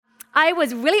I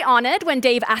was really honored when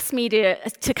Dave asked me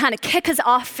to kind of kick us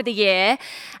off for the year.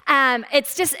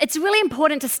 It's really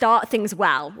important to start things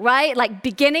well, right? Like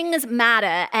beginnings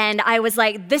matter. And I was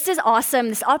like, this is awesome,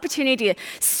 this opportunity to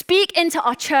speak into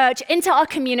our church, into our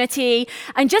community,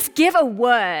 and just give a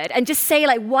word and just say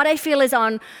like what I feel is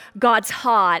on God's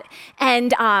heart.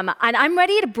 And I'm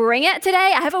ready to bring it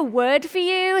today. I have a word for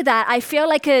you that I feel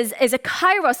like is a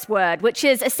kairos word, which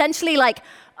is essentially like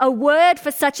a word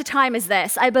for such a time as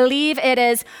this. I believe it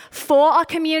is for our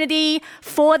community,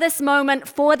 for this moment,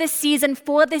 for this season,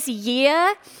 for this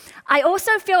year. I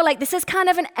also feel like this is kind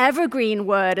of an evergreen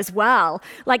word as well.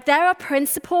 Like there are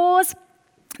principles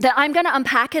that I'm going to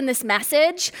unpack in this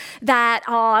message that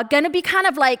are going to be kind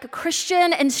of like a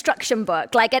Christian instruction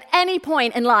book. Like at any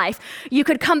point in life, you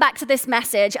could come back to this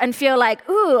message and feel like,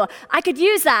 ooh, I could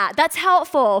use that. That's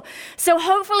helpful. So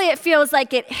hopefully it feels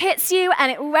like it hits you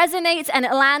and it resonates and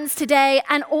it lands today.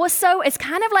 And also it's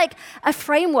kind of like a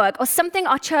framework or something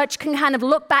our church can kind of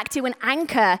look back to and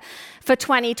anchor for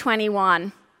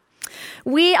 2021.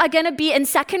 We are going to be in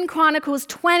 2 Chronicles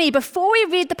 20. Before we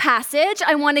read the passage,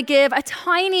 I want to give a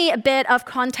tiny bit of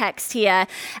context here.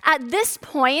 At this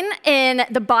point in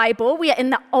the Bible, we are in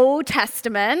the Old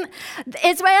Testament.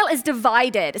 Israel is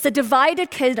divided. It's a divided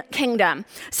kingdom.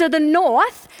 So the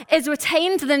north is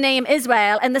retained the name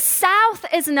Israel, and the south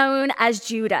is known as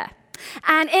Judah.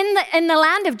 And in the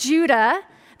land of Judah,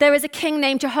 there is a king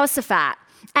named Jehoshaphat.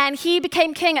 And he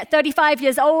became king at 35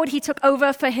 years old. He took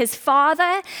over for his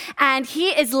father, and he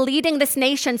is leading this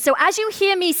nation. So as you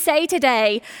hear me say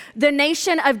today, the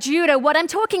nation of Judah, what I'm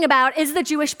talking about is the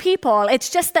Jewish people. It's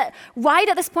just that right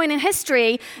at this point in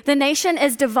history, the nation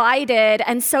is divided.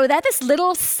 And so they're this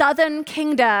little southern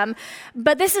kingdom.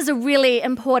 But this is a really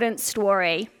important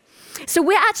story. So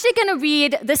we're actually going to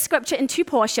read this scripture in two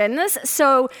portions,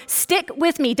 so stick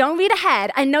with me. Don't read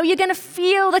ahead. I know you're going to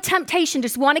feel the temptation,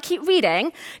 just want to keep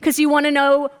reading because you want to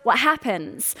know what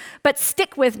happens. But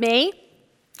stick with me.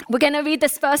 We're going to read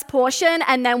this first portion,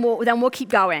 and then we'll keep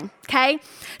going, okay?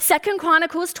 2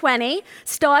 Chronicles 20,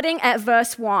 starting at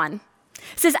verse 1.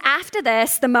 It says, after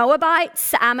this, the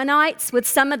Moabites, the Ammonites, with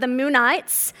some of the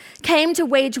Meunites, came to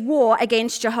wage war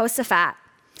against Jehoshaphat.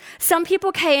 Some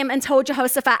people came and told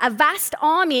Jehoshaphat, a vast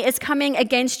army is coming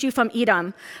against you from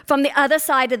Edom, from the other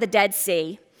side of the Dead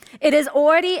Sea. It is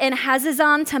already in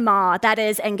Hazazon Tamar, that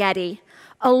is, En-gedi.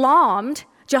 Alarmed,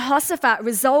 Jehoshaphat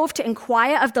resolved to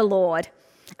inquire of the Lord,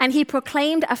 and he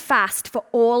proclaimed a fast for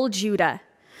all Judah.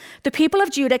 The people of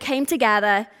Judah came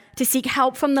together to seek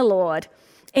help from the Lord.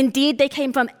 Indeed, they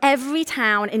came from every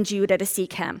town in Judah to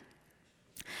seek him.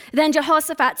 Then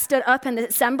Jehoshaphat stood up in the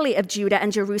assembly of Judah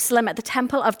and Jerusalem at the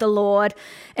temple of the Lord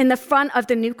in the front of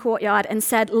the new courtyard and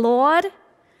said, Lord,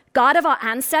 God of our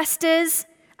ancestors,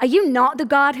 are you not the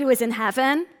God who is in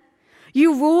heaven?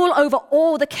 You rule over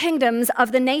all the kingdoms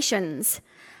of the nations.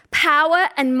 Power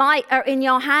and might are in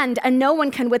your hand, and no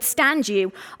one can withstand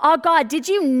you. Our God, did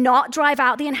you not drive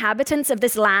out the inhabitants of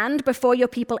this land before your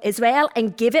people Israel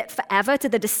and give it forever to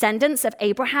the descendants of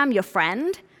Abraham, your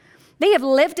friend? They have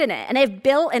lived in it, and they've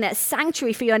built in it a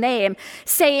sanctuary for your name,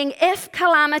 saying, if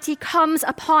calamity comes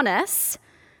upon us,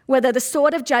 whether the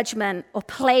sword of judgment or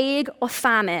plague or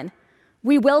famine,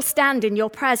 we will stand in your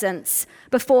presence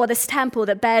before this temple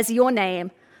that bears your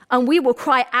name, and we will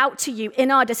cry out to you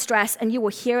in our distress, and you will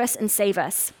hear us and save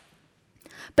us.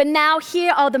 But now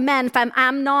here are the men from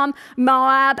Ammon,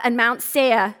 Moab, and Mount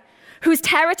Seir, whose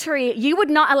territory you would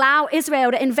not allow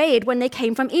Israel to invade when they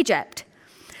came from Egypt.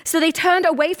 So they turned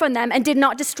away from them and did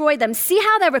not destroy them. See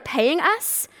how they're repaying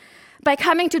us by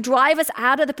coming to drive us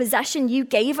out of the possession you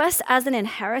gave us as an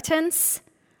inheritance.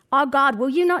 Our God, will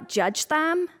you not judge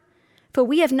them? For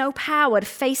we have no power to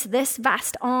face this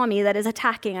vast army that is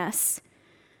attacking us.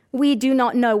 We do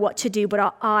not know what to do, but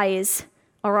our eyes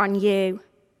are on you.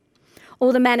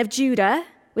 All the men of Judah,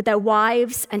 with their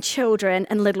wives and children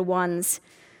and little ones,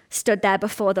 stood there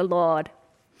before the Lord.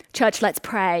 Church, let's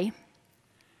pray.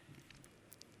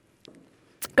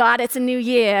 God, it's a new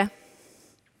year,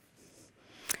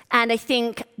 and I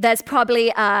think there's probably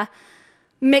a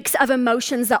mix of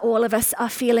emotions that all of us are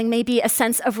feeling, maybe a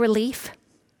sense of relief,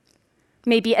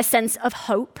 maybe a sense of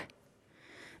hope,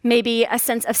 maybe a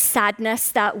sense of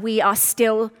sadness that we are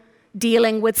still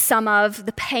dealing with some of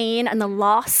the pain and the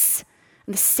loss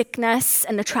and the sickness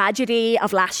and the tragedy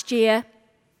of last year.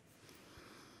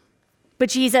 But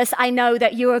Jesus, I know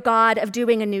that you are God of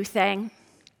doing a new thing.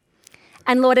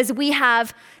 And Lord, as we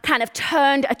have kind of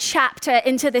turned a chapter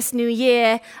into this new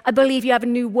year, I believe you have a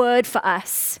new word for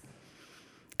us.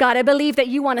 God, I believe that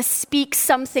you want to speak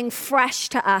something fresh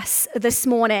to us this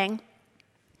morning.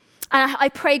 And I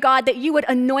pray, God, that you would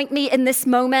anoint me in this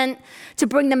moment to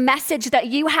bring the message that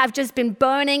you have just been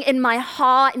burning in my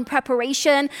heart in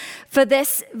preparation for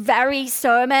this very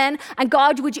sermon. And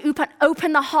God, would you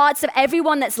open the hearts of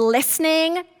everyone that's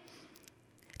listening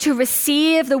to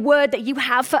receive the word that you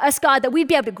have for us, God, that we'd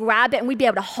be able to grab it and we'd be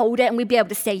able to hold it and we'd be able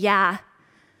to say, yeah,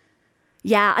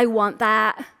 I want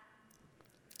that.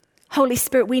 Holy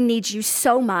Spirit, we need you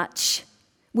so much.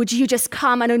 Would you just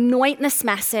come and anoint this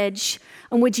message?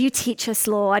 And would you teach us,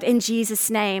 Lord, in Jesus'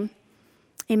 name?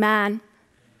 Amen.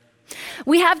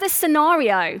 We have this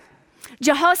scenario.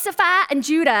 Jehoshaphat and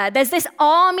Judah, there's this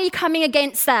army coming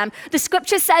against them. The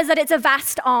scripture says that it's a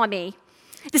vast army.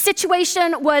 The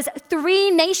situation was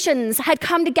 3 nations had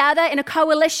come together in a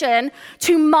coalition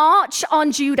to march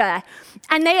on Judah.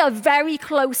 And they are very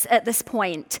close at this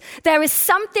point. There is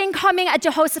something coming at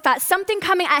Jehoshaphat, something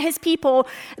coming at his people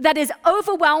that is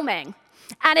overwhelming.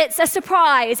 And it's a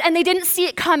surprise, and they didn't see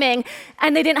it coming,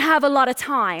 and they didn't have a lot of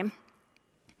time.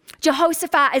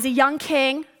 Jehoshaphat is a young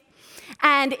king,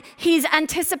 and he's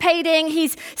anticipating,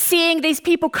 he's seeing these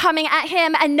people coming at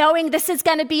him and knowing this is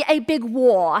going to be a big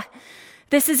war.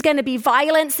 This is going to be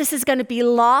violence, this is going to be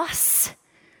loss.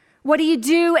 What do you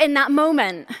do in that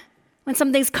moment when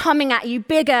something's coming at you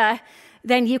bigger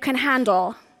than you can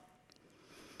handle?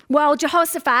 Well,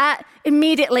 Jehoshaphat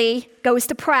immediately goes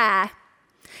to prayer.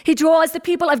 He draws the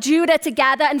people of Judah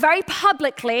together, and very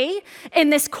publicly in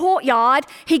this courtyard,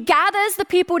 he gathers the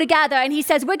people together and he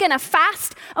says, we're going to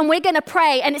fast and we're going to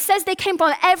pray. And it says they came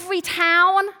from every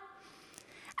town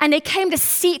and they came to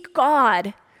seek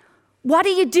God. What do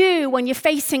you do when you're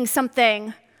facing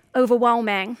something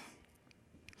overwhelming?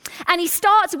 And he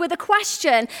starts with a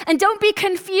question, and don't be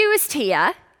confused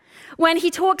here. When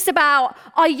he talks about,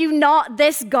 are you not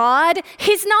this God?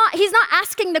 He's not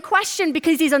asking the question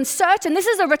because he's uncertain. This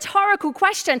is a rhetorical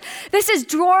question. This is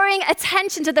drawing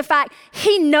attention to the fact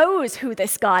he knows who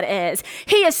this God is.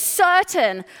 He is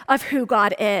certain of who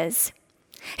God is.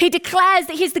 He declares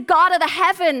that he's the God of the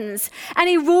heavens and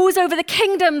he rules over the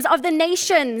kingdoms of the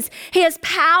nations. He has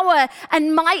power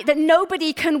and might that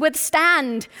nobody can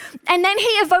withstand. And then he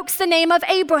evokes the name of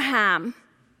Abraham.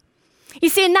 You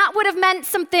see, and that would have meant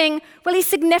something really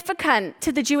significant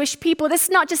to the Jewish people. This is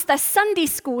not just their Sunday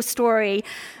school story.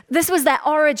 This was their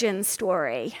origin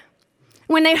story.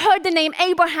 When they heard the name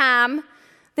Abraham,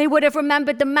 they would have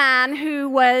remembered the man who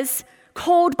was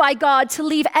called by God to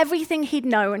leave everything he'd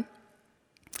known,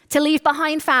 to leave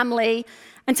behind family,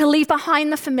 and to leave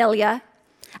behind the familiar,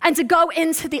 and to go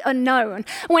into the unknown.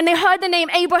 When they heard the name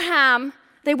Abraham,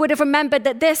 they would have remembered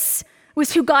that this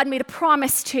was who God made a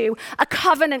promise to, a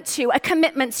covenant to, a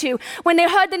commitment to. When they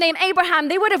heard the name Abraham,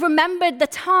 they would have remembered the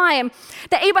time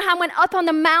that Abraham went up on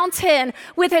the mountain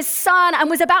with his son and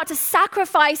was about to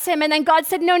sacrifice him. And then God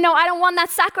said, no, I don't want that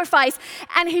sacrifice.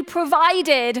 And he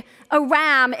provided a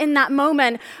ram in that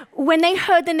moment. When they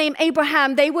heard the name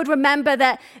Abraham, they would remember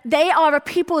that they are a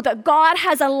people that God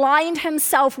has aligned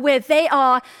himself with. They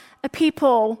are a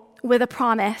people with a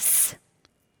promise.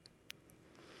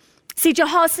 See,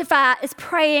 Jehoshaphat is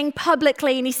praying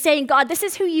publicly and he's saying, God, this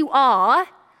is who you are.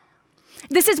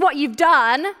 This is what you've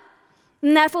done.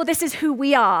 And therefore, this is who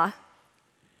we are.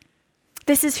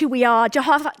 This is who we are.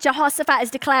 Jehoshaphat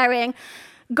is declaring,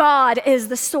 God is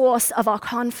the source of our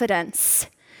confidence.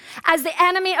 As the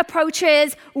enemy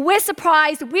approaches, we're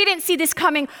surprised. We didn't see this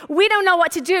coming. We don't know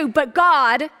what to do, but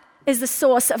God is the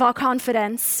source of our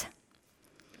confidence.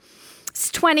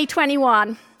 It's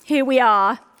 2021. Here we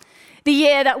are. The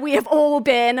year that we have all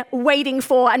been waiting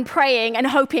for and praying and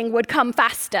hoping would come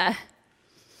faster.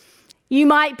 You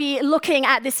might be looking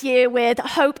at this year with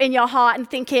hope in your heart and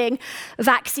thinking,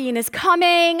 vaccine is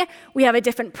coming, we have a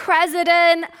different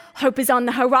president, hope is on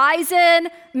the horizon.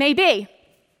 Maybe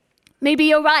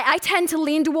you're right. I tend to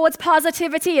lean towards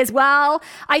positivity as well.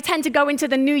 I tend to go into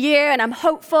the new year and I'm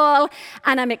hopeful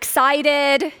and I'm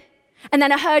excited. And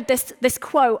then I heard this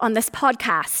quote on this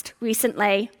podcast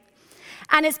recently.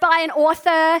 And it's by an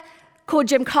author called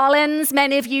Jim Collins.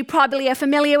 Many of you probably are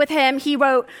familiar with him. He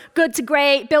wrote Good to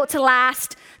Great, Built to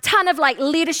Last, ton of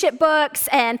leadership books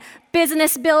and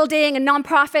business building and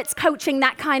nonprofits, coaching,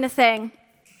 that kind of thing.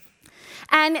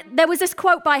 And there was this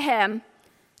quote by him,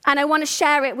 and I want to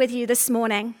share it with you this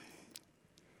morning.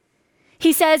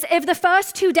 He says, if the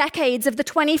first 2 decades of the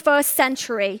 21st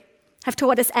century have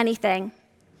taught us anything,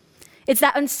 it's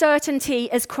that uncertainty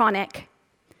is chronic.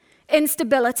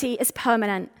 Instability is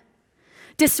permanent.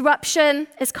 Disruption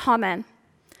is common.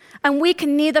 And we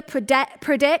can neither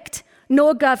predict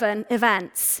nor govern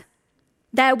events.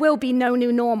 There will be no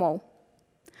new normal.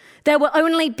 There will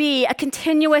only be a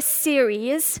continuous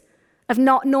series of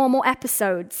not normal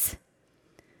episodes.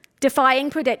 defying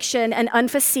prediction and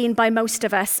unforeseen by most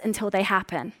of us until they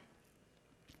happen.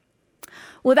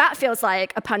 Well, that feels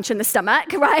like a punch in the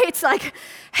stomach, right? It's like,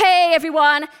 hey,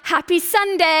 everyone, happy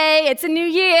Sunday. It's a new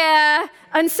year.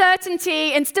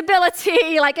 Uncertainty,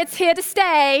 instability, like it's here to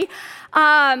stay.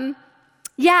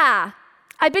 Yeah,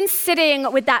 I've been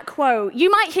sitting with that quote. You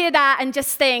might hear that and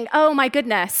just think, oh my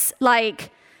goodness,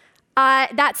 like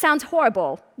that sounds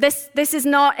horrible. This is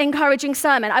not encouraging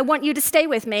sermon. I want you to stay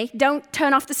with me. Don't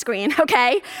turn off the screen,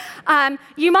 okay?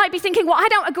 You might be thinking, well, I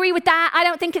don't agree with that. I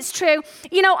don't think it's true.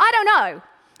 I don't know.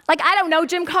 Like, I don't know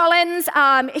Jim Collins.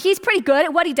 He's pretty good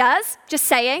at what he does, just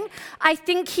saying. I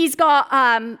think he's got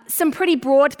some pretty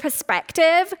broad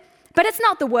perspective, but it's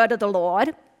not the word of the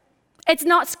Lord. It's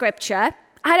not scripture.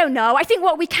 I don't know. I think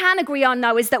what we can agree on,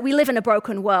 though, is that we live in a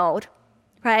broken world,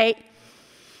 right?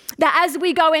 That as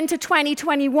we go into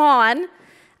 2021,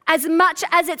 as much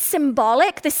as it's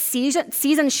symbolic, the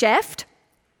season shift,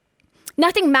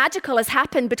 nothing magical has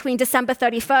happened between December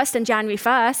 31st and January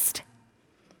 1st.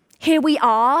 Here we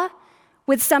are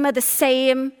with some of the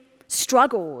same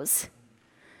struggles.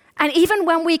 And even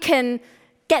when we can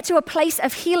get to a place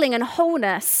of healing and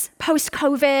wholeness,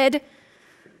 post-COVID,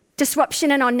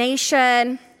 disruption in our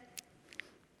nation,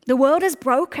 the world is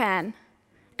broken.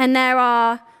 And there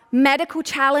are medical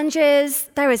challenges,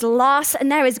 there is loss,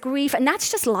 and there is grief, and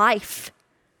that's just life.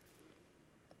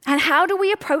 And how do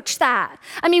we approach that?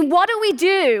 I mean, what do we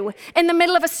do in the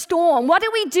middle of a storm? What do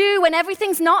we do when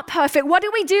everything's not perfect? What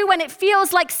do we do when it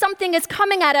feels like something is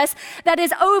coming at us that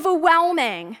is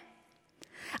overwhelming?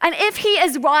 And if he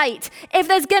is right, if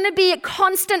there's going to be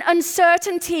constant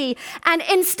uncertainty and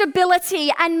instability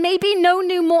and maybe no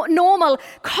new normal,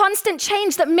 constant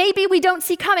change that maybe we don't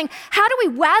see coming, how do we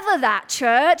weather that,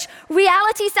 church?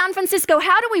 Reality San Francisco,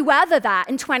 how do we weather that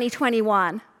in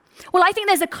 2021? Well, I think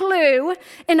there's a clue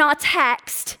in our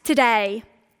text today.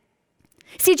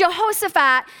 See,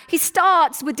 Jehoshaphat, he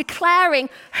starts with declaring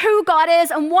who God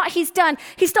is and what he's done.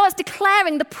 He starts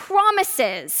declaring the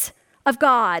promises of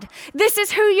God. This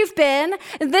is who you've been.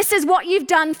 This is what you've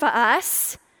done for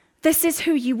us. This is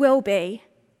who you will be.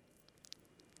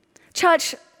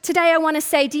 Church, today I want to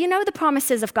say, do you know the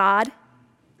promises of God?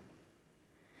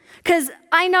 Because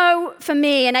I know for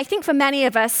me, and I think for many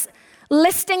of us,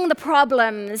 listing the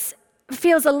problems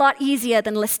feels a lot easier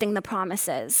than listing the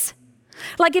promises.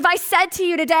 Like if I said to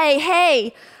you today,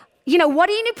 hey, what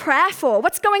do you need prayer for?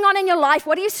 What's going on in your life?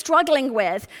 What are you struggling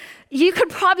with? You could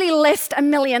probably list a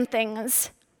million things.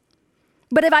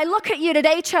 But if I look at you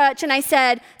today, church, and I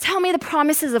said, tell me the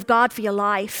promises of God for your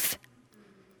life,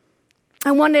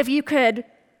 I wonder if you could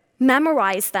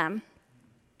memorize them.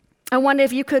 I wonder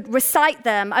if you could recite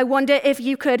them. I wonder if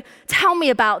you could tell me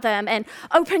about them and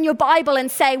open your Bible and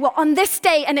say, well, on this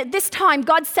day and at this time,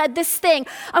 God said this thing.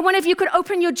 I wonder if you could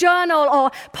open your journal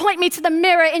or point me to the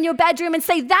mirror in your bedroom and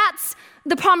say, that's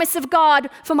the promise of God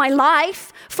for my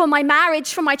life, for my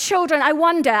marriage, for my children.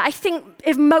 I think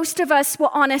if most of us were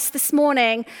honest this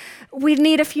morning, we'd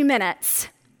need a few minutes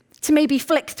to maybe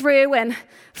flick through and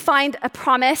find a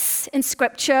promise in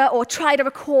Scripture or try to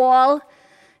recall.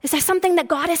 Is there something that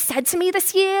God has said to me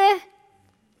this year?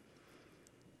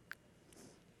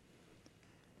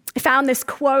 I found this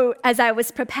quote as I was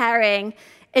preparing.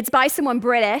 It's by someone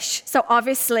British, so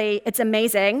obviously it's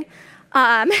amazing.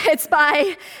 It's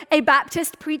by a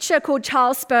Baptist preacher called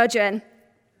Charles Spurgeon.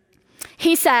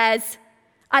 He says,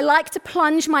 I like to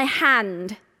plunge my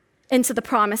hand into the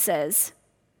promises,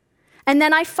 and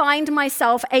then I find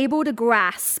myself able to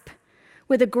grasp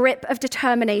with a grip of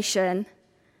determination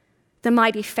the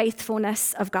mighty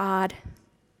faithfulness of God.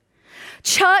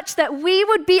 Church, that we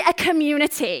would be a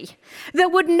community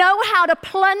that would know how to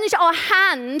plunge our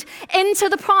hand into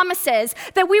the promises,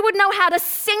 that we would know how to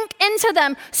sink into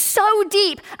them so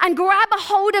deep and grab a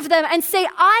hold of them and say,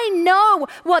 I know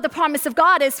what the promise of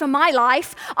God is for my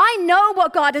life. I know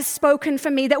what God has spoken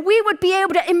for me, that we would be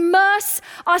able to immerse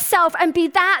ourselves and be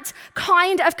that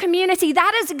kind of community.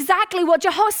 That is exactly what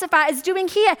Jehoshaphat is doing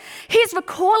here. He's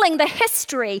recalling the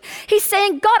history. He's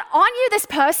saying, God, aren't you this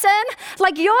person?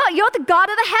 Like you're the God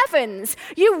of the heavens.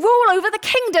 You rule over the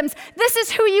kingdoms. This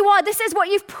is who you are. This is what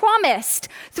you've promised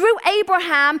through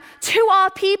Abraham to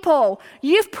our people.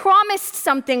 You've promised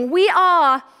something. We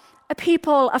are a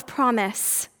people of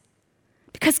promise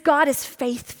because God is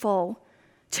faithful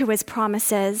to his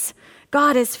promises.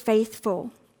 God is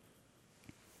faithful.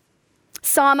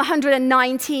 Psalm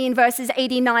 119, verses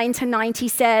 89 to 90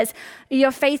 says,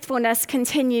 your faithfulness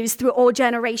continues through all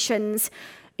generations.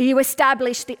 You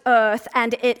establish the earth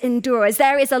and it endures.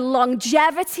 There is a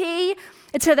longevity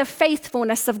to the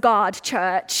faithfulness of God,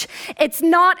 church. It's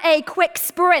not a quick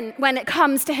sprint when it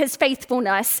comes to his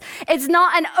faithfulness. It's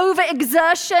not an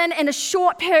overexertion in a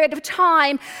short period of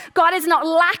time. God is not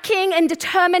lacking in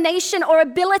determination or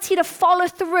ability to follow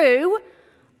through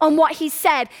on what he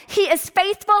said. He is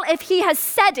faithful. If he has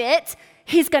said it,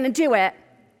 he's going to do it.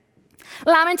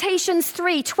 Lamentations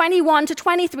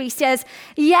 3:21-23 says,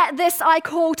 "Yet this I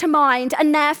call to mind,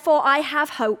 and therefore I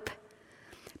have hope.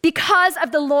 Because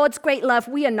of the Lord's great love,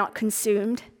 we are not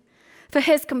consumed, for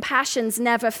his compassions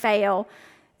never fail.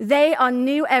 They are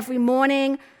new every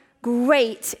morning.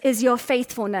 Great is your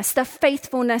faithfulness." The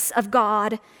faithfulness of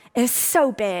God is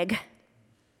so big,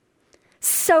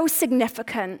 so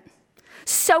significant,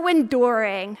 so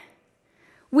enduring.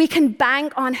 We can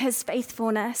bank on his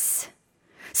faithfulness.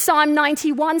 Psalm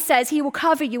 91 says he will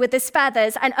cover you with his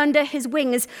feathers, and under his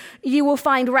wings you will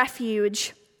find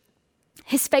refuge.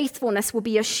 His faithfulness will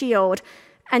be your shield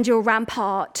and your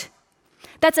rampart.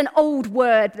 That's an old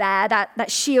word there,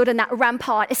 that shield and that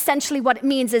rampart. Essentially what it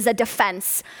means is a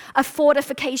defense, a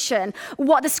fortification.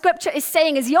 What the scripture is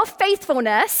saying is your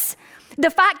faithfulness, the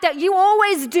fact that you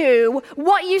always do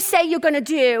what you say you're going to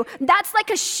do, that's like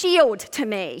a shield to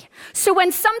me. So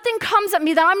when something comes at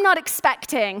me that I'm not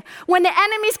expecting, when the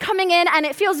enemy's coming in and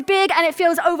it feels big and it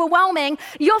feels overwhelming,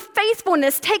 your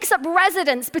faithfulness takes up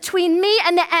residence between me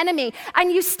and the enemy. And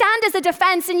you stand as a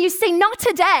defense and you say, not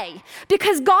today,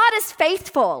 because God is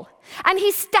faithful. And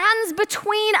he stands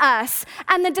between us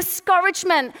and the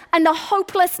discouragement and the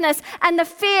hopelessness and the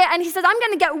fear. And he says, I'm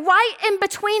going to get right in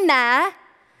between there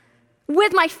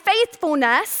with my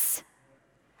faithfulness,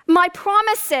 my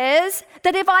promises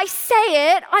that if I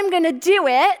say it, I'm going to do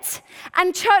it.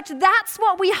 And church, that's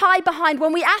what we hide behind.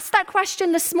 When we asked that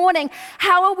question this morning,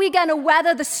 how are we going to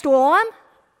weather the storm?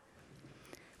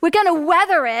 We're going to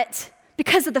weather it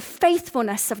because of the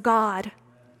faithfulness of God,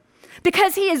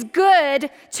 because he is good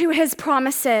to his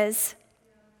promises.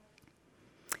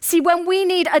 See, when we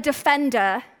need a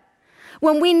defender,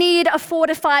 when we need a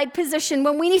fortified position,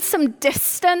 when we need some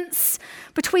distance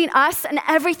between us and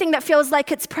everything that feels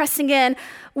like it's pressing in,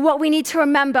 what we need to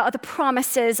remember are the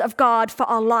promises of God for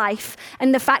our life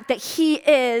and the fact that he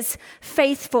is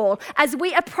faithful. As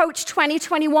we approach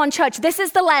 2021, church, this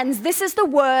is the lens, this is the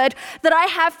word that I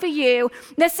have for you.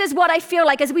 This is what I feel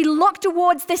like as we look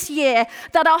towards this year,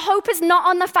 that our hope is not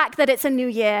on the fact that it's a new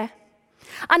year.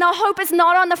 And our hope is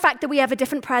not on the fact that we have a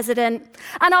different president.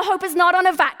 And our hope is not on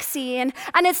a vaccine.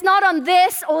 And it's not on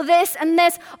this or this and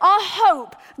this. Our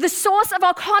hope, the source of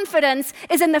our confidence,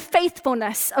 is in the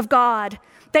faithfulness of God,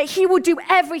 that he will do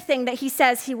everything that he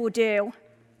says he will do.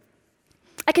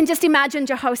 I can just imagine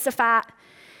Jehoshaphat.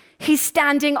 He's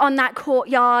standing on that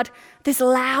courtyard, this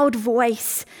loud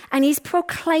voice, and he's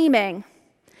proclaiming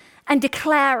and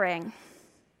declaring.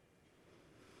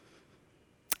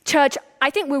 Church,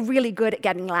 I think we're really good at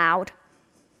getting loud.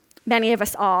 Many of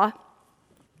us are.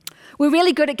 We're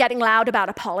really good at getting loud about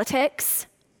our politics.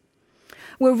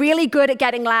 We're really good at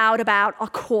getting loud about our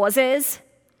causes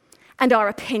and our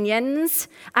opinions.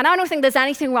 And I don't think there's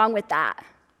anything wrong with that.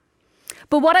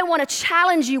 But what I want to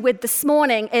challenge you with this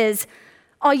morning is,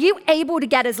 are you able to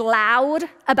get as loud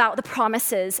about the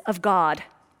promises of God?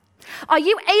 Are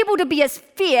you able to be as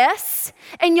fierce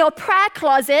in your prayer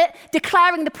closet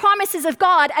declaring the promises of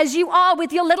God as you are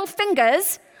with your little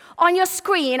fingers on your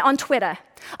screen on Twitter?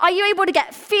 Are you able to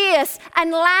get fierce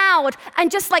and loud and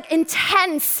just like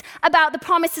intense about the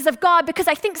promises of God? Because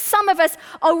I think some of us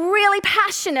are really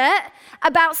passionate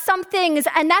about some things,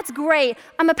 and that's great.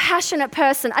 I'm a passionate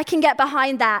person. I can get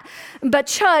behind that. But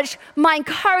church, my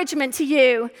encouragement to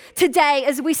you today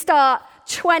as we start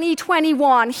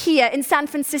 2021 here in San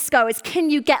Francisco is, can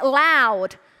you get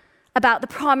loud about the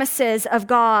promises of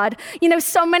God? You know,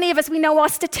 so many of us, we know our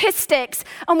statistics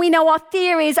and we know our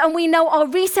theories and we know our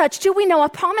research. Do we know our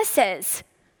promises?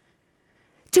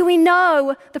 Do we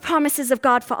know the promises of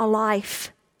God for our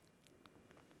life?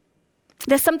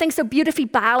 There's something so beautifully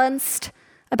balanced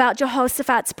about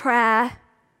Jehoshaphat's prayer.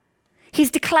 He's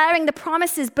declaring the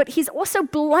promises, but he's also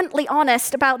bluntly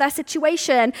honest about their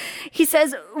situation. He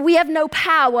says, we have no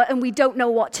power and we don't know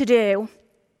what to do.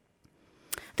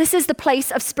 This is the place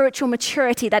of spiritual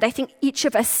maturity that I think each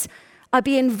of us are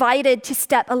being invited to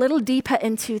step a little deeper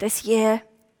into this year.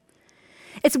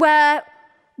 It's where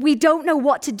we don't know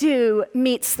what to do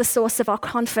meets the source of our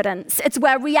confidence. It's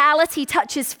where reality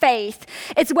touches faith.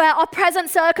 It's where our present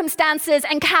circumstances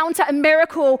encounter a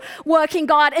miracle working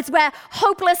God. It's where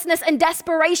hopelessness and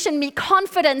desperation meet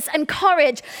confidence and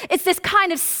courage. It's this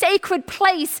kind of sacred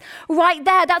place right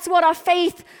there. That's what our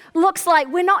faith looks like.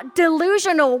 We're not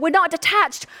delusional. We're not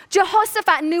detached.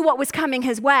 Jehoshaphat knew what was coming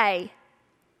his way.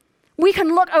 We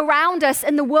can look around us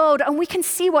in the world and we can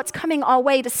see what's coming our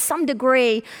way to some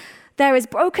degree. There is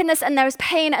brokenness and there is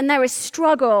pain and there is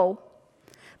struggle.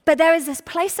 But there is this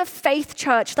place of faith,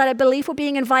 church, that I believe we're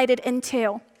being invited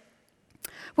into,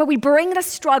 where we bring the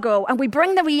struggle and we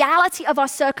bring the reality of our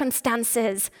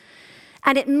circumstances,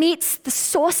 and it meets the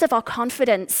source of our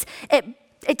confidence.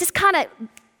 It just kind of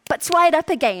butts right up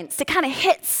against, it kind of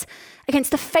hits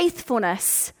against the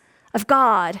faithfulness of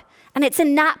God. And it's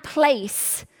in that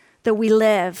place that we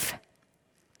live.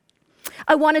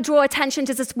 I want to draw attention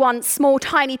to this one small,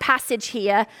 tiny passage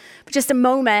here for just a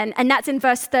moment, and that's in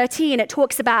verse 13. It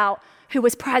talks about who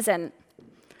was present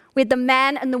with the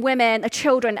men and the women, the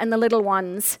children and the little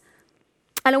ones.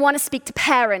 And I want to speak to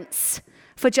parents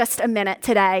for just a minute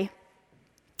today.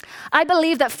 I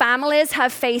believe that families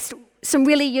have faced some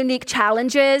really unique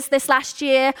challenges this last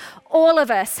year. All of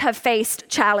us have faced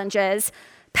challenges.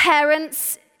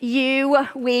 Parents,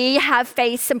 we have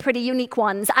faced some pretty unique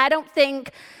ones. I don't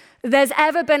think there's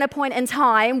ever been a point in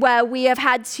time where we have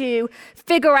had to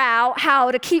figure out how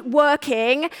to keep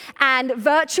working and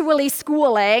virtually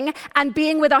schooling and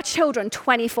being with our children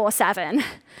 24/7.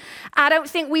 I don't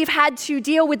think we've had to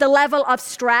deal with the level of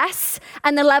stress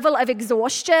and the level of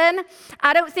exhaustion.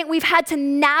 I don't think we've had to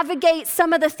navigate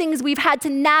some of the things we've had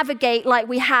to navigate like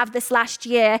we have this last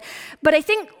year. But I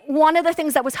think one of the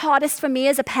things that was hardest for me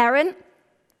as a parent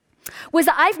was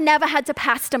that I've never had to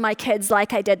pastor my kids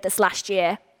like I did this last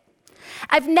year.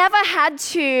 I've never had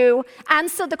to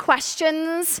answer the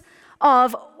questions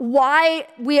of why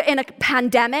we're in a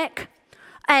pandemic.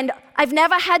 And I've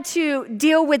never had to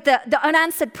deal with the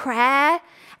unanswered prayer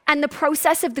and the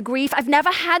process of the grief. I've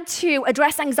never had to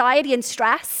address anxiety and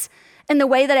stress in the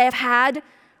way that I have had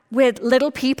with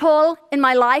little people in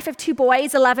my life. I have 2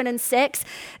 boys, 11 and 6.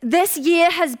 This year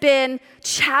has been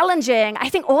challenging. I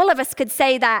think all of us could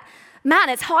say that. Man,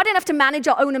 it's hard enough to manage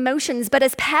our own emotions, but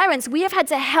as parents, we have had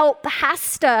to help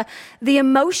pastor the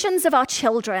emotions of our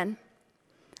children.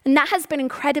 And that has been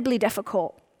incredibly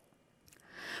difficult.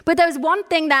 But there's one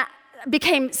thing that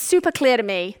became super clear to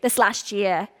me this last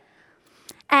year,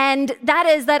 and that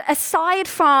is that aside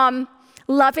from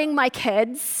loving my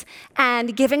kids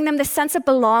and giving them this sense of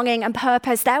belonging and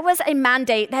purpose, there was a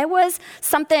mandate, there was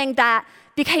something that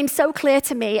became so clear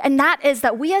to me, and that is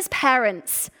that we as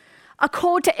parents are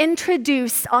called to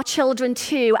introduce our children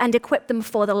to and equip them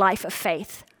for the life of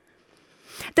faith.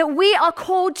 That we are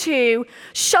called to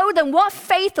show them what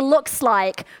faith looks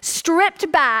like,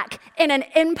 stripped back in an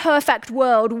imperfect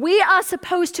world. We are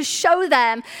supposed to show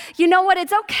them, you know what,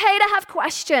 it's okay to have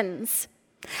questions.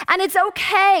 And it's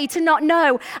okay to not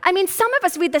know. I mean, some of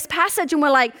us read this passage and we're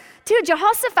like, dude,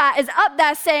 Jehoshaphat is up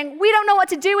there saying, we don't know what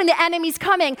to do when the enemy's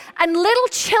coming. And little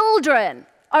children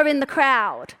are in the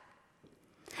crowd.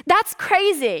 That's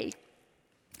crazy.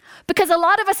 Because a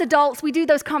lot of us adults, we do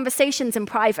those conversations in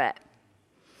private.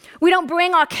 We don't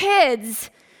bring our kids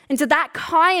into that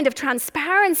kind of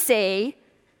transparency.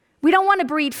 We don't want to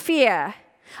breed fear.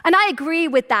 And I agree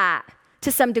with that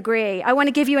to some degree. I want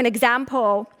to give you an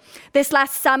example. This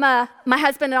last summer, my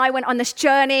husband and I went on this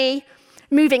journey,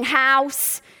 moving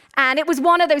house. And it was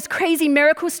one of those crazy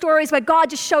miracle stories where God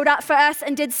just showed up for us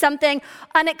and did something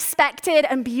unexpected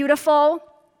and beautiful.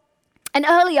 And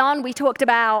early on, we talked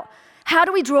about how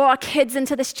do we draw our kids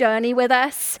into this journey with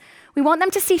us? We want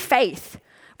them to see faith.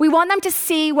 We want them to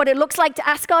see what it looks like to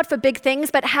ask God for big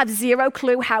things, but have zero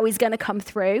clue how he's going to come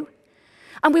through.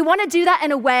 And we want to do that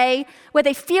in a way where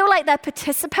they feel like they're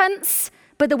participants,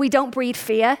 but that we don't breed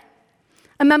fear.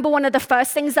 I remember one of the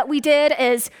first things that we did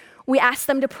is we asked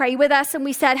them to pray with us, and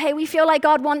we said, hey, we feel like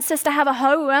God wants us to have a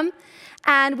home.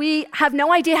 And we have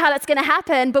no idea how that's going to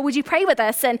happen, but would you pray with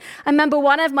us? And I remember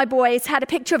one of my boys had a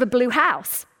picture of a blue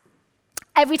house.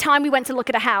 Every time we went to look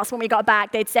at a house, when we got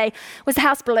back, they'd say, was the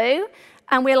house blue?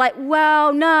 And we're like,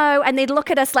 well, no. And they'd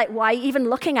look at us like, why are you even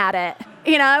looking at it?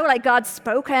 You know, like God's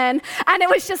spoken. And it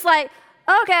was just like,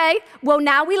 okay, well,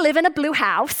 now we live in a blue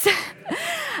house.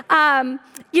 And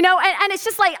it's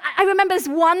just like, I remember this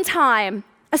one time,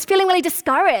 I was feeling really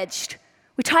discouraged.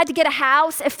 We tried to get a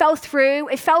house, it fell through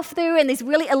in this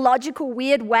really illogical,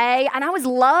 weird way, and I was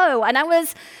low, and I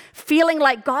was feeling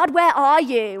like, God, where are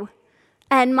you?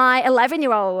 And my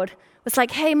 11-year-old was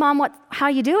like, hey, Mom, how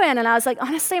are you doing? And I was like,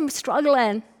 honestly, I'm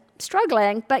struggling,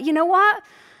 but you know what?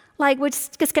 Like, we're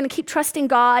just going to keep trusting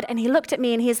God. And he looked at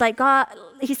me and he's like, God,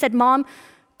 he said, Mom,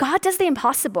 God does the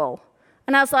impossible.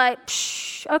 And I was like,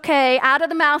 okay, out of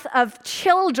the mouth of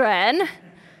children.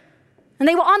 And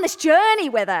they were on this journey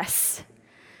with us.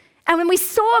 And when we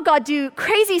saw God do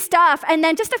crazy stuff, and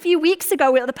then just a few weeks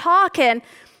ago, we were at the park, and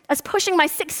I was pushing my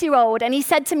 6-year-old, and he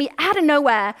said to me out of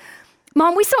nowhere,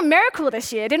 Mom, we saw a miracle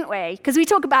this year, didn't we? Because we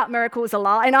talk about miracles a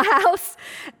lot in our house.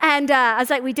 And I was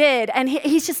like, we did. And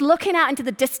he's just looking out into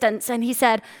the distance, and he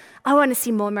said, I want to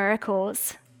see more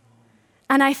miracles.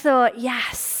 And I thought,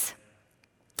 yes.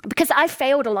 Because I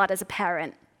failed a lot as a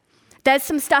parent. There's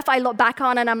some stuff I look back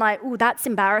on, and I'm like, ooh, that's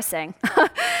embarrassing.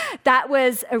 That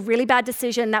was a really bad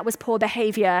decision. That was poor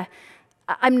behavior.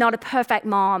 I'm not a perfect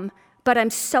mom, but I'm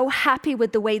so happy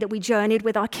with the way that we journeyed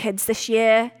with our kids this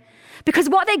year. Because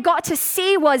what they got to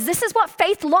see was, this is what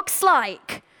faith looks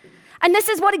like. And this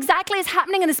is what exactly is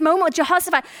happening in this moment with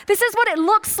Jehoshaphat. This is what it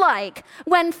looks like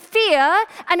when fear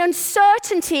and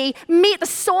uncertainty meet the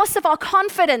source of our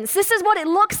confidence. This is what it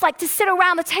looks like to sit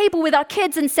around the table with our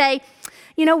kids and say,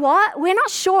 you know what? We're not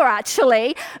sure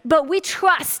actually, but we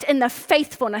trust in the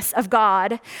faithfulness of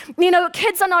God. You know,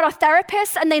 kids are not our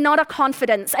therapists and they're not our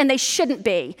confidants, and they shouldn't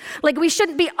be. Like, we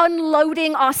shouldn't be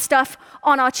unloading our stuff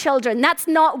on our children. That's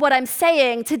not what I'm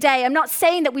saying today. I'm not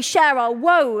saying that we share our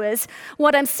woes.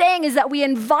 What I'm saying is that we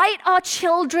invite our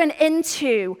children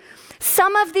into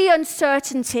some of the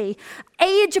uncertainty,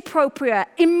 age appropriate,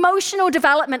 emotional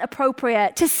development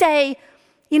appropriate, to say,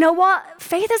 you know what?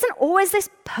 Faith isn't always this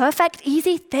perfect,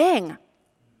 easy thing.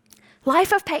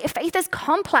 Life of faith is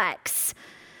complex.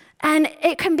 And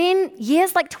it can mean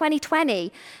years like 2020.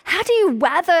 How do you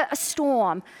weather a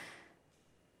storm?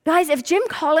 Guys, if Jim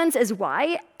Collins is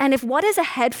right, and if what is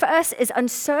ahead for us is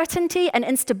uncertainty and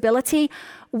instability,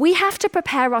 we have to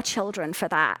prepare our children for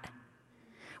that.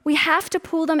 We have to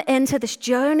pull them into this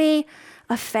journey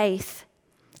of faith.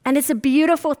 And it's a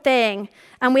beautiful thing.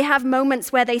 And we have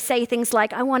moments where they say things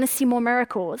like, I want to see more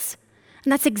miracles.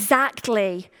 And that's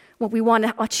exactly what we want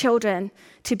our children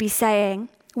to be saying.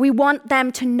 We want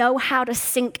them to know how to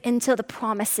sink into the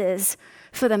promises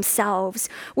for themselves.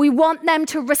 We want them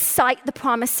to recite the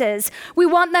promises. We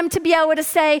want them to be able to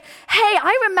say, hey,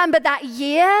 I remember that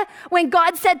year when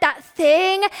God said that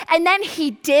thing, and then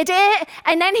he did it,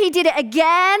 and then he did it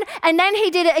again, and then he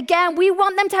did it again. We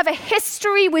want them to have a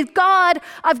history with God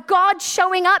of God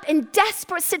showing up in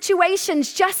desperate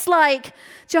situations, just like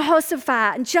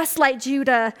Jehoshaphat and just like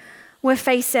Judah were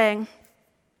facing.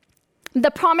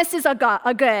 The promises are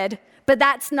good. But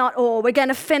that's not all. We're going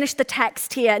to finish the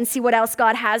text here and see what else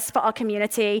God has for our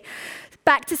community.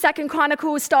 Back to 2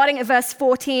 Chronicles, starting at verse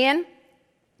 14. It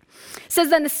says,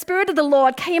 then the Spirit of the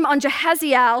Lord came on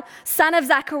Jehaziel, son of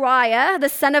Zechariah, the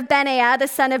son of Benaiah, the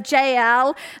son of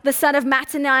Jael, the son of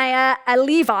Mattaniah, a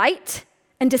Levite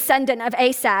and descendant of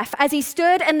Asaph. As he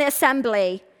stood in the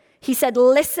assembly, he said,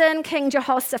 listen, King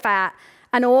Jehoshaphat,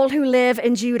 and all who live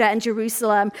in Judah and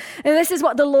Jerusalem. And this is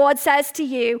what the Lord says to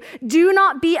you. Do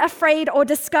not be afraid or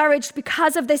discouraged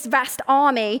because of this vast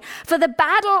army, for the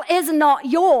battle is not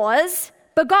yours,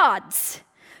 but God's.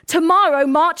 Tomorrow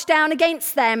march down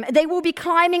against them. They will be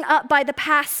climbing up by the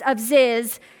pass of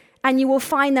Ziz, and you will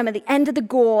find them at the end of the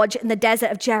gorge in the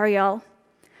desert of Jeriel.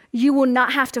 You will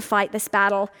not have to fight this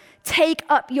battle. Take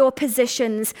up your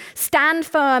positions, stand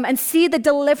firm, and see the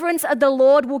deliverance of the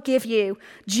Lord will give you,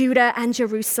 Judah and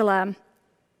Jerusalem.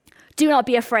 Do not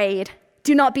be afraid.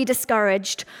 Do not be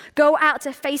discouraged. Go out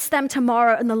to face them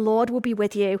tomorrow, and the Lord will be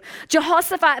with you.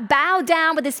 Jehoshaphat bowed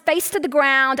down with his face to the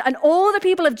ground, and all the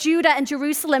people of Judah and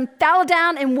Jerusalem fell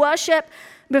down in worship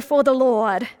before the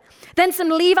Lord. Then some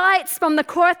Levites from the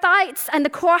Korathites and the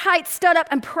Korahites stood up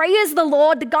and praised the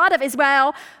Lord, the God of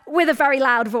Israel, with a very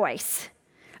loud voice.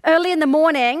 Early in the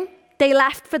morning, they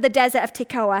left for the desert of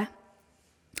Tekoa.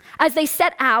 As they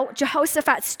set out,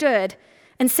 Jehoshaphat stood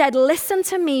and said, listen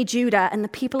to me, Judah and the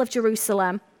people of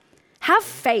Jerusalem. Have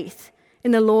faith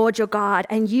in the Lord your God,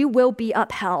 and you will be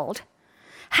upheld.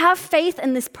 Have faith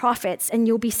in these prophets, and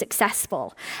you'll be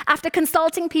successful. After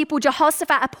consulting people,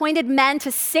 Jehoshaphat appointed men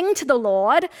to sing to the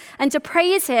Lord and to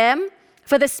praise him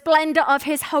for the splendor of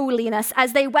his holiness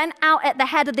as they went out at the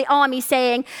head of the army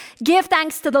saying, give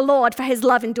thanks to the Lord, for his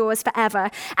love endures forever.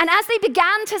 And as they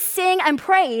began to sing and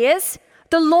praise,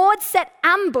 the Lord set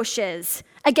ambushes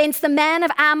against the men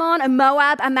of Ammon and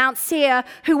Moab and Mount Seir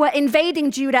who were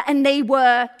invading Judah, and they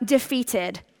were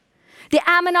defeated. The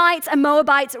Ammonites and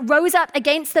Moabites rose up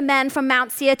against the men from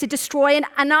Mount Seir to destroy and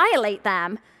annihilate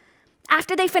them.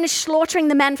 After they finished slaughtering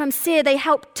the men from Seir, they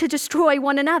helped to destroy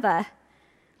one another.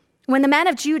 When the men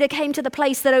of Judah came to the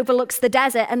place that overlooks the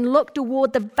desert and looked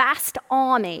toward the vast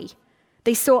army,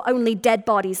 they saw only dead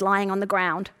bodies lying on the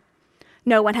ground.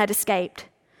 No one had escaped.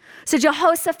 So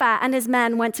Jehoshaphat and his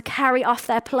men went to carry off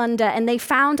their plunder, and they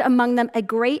found among them a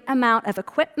great amount of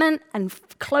equipment and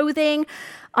clothing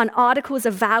and articles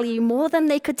of value, more than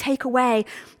they could take away.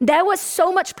 There was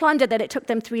so much plunder that it took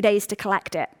them 3 days to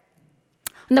collect it.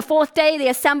 On the 4th day, they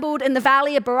assembled in the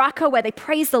valley of Barakah, where they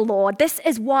praised the Lord. This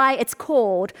is why it's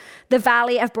called the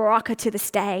Valley of Barakah to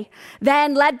this day.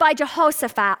 Then, led by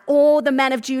Jehoshaphat, all the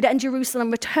men of Judah and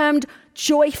Jerusalem returned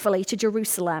joyfully to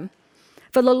Jerusalem,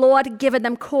 for the Lord had given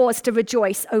them cause to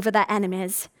rejoice over their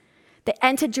enemies. They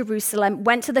entered Jerusalem,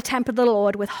 went to the temple of the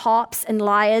Lord with harps and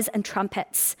lyres and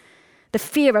trumpets. The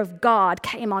fear of God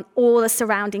came on all the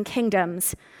surrounding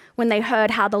kingdoms when they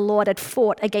heard how the Lord had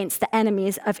fought against the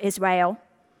enemies of Israel.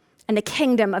 And the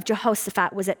kingdom of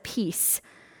Jehoshaphat was at peace,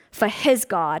 for his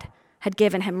God had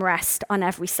given him rest on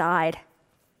every side.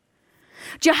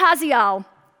 Jehaziel,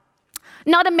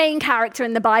 not a main character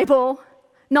in the Bible,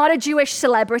 not a Jewish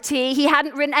celebrity. He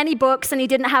hadn't written any books and he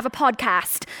didn't have a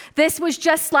podcast. This was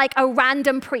just like a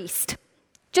random priest.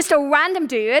 Just a random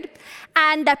dude,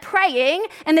 and they're praying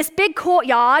in this big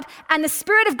courtyard, and the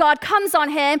Spirit of God comes on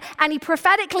him, and he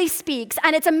prophetically speaks,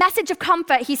 and it's a message of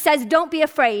comfort. He says, don't be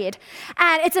afraid.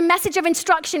 And it's a message of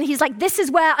instruction. He's like, this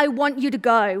is where I want you to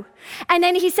go. And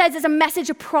then he says, it's a message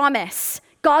of promise.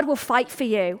 God will fight for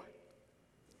you.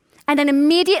 And then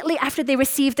immediately after they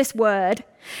receive this word,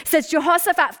 it says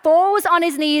Jehoshaphat falls on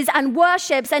his knees and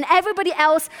worships, and everybody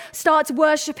else starts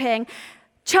worshiping.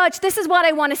 Church, this is what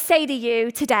I want to say to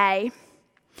you today.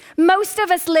 Most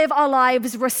of us live our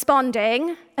lives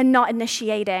responding and not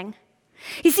initiating.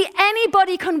 You see,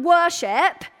 anybody can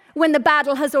worship when the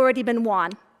battle has already been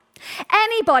won.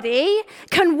 Anybody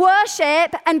can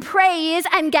worship and praise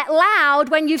and get loud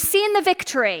when you've seen the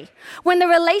victory, when the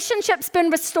relationship's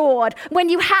been restored, when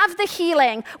you have the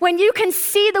healing, when you can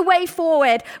see the way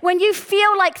forward, when you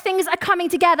feel like things are coming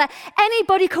together.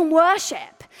 Anybody can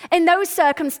worship in those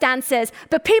circumstances.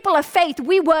 But people of faith,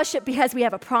 we worship because we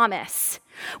have a promise.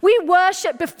 We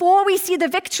worship before we see the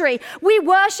victory. We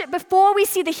worship before we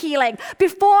see the healing,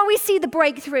 before we see the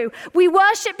breakthrough. We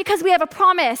worship because we have a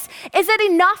promise. Is it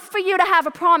enough for you to have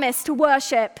a promise to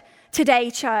worship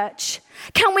today, church?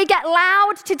 Can we get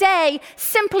loud today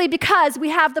simply because we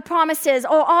have the promises,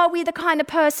 or are we the kind of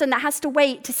person that has to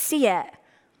wait to see it,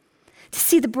 to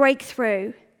see the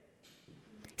breakthrough?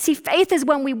 See, faith is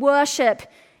when we worship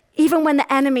even when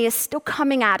the enemy is still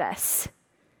coming at us.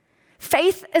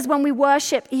 Faith is when we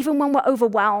worship even when we're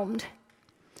overwhelmed.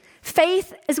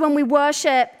 Faith is when we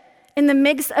worship in the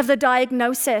midst of the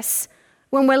diagnosis,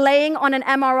 when we're laying on an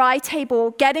MRI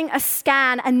table, getting a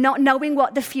scan and not knowing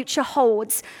what the future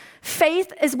holds.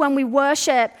 Faith is when we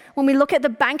worship, when we look at the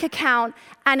bank account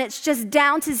and it's just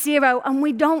down to zero and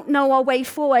we don't know our way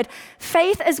forward.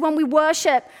 Faith is when we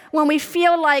worship, when we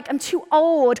feel like I'm too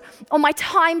old, or my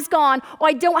time's gone, or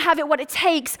I don't have it what it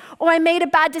takes, or I made a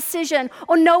bad decision,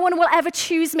 or no one will ever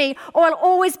choose me, or I'll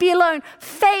always be alone.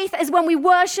 Faith is when we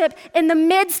worship in the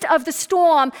midst of the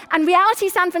storm. And Reality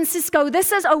San Francisco,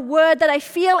 this is a word that I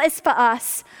feel is for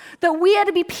us, that we are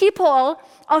to be people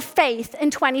of faith in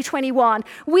 2021.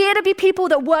 We are to be people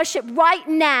that worship right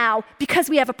now because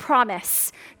we have a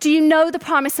promise. Do you know the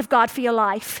promise of God for your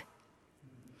life?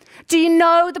 Do you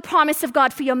know the promise of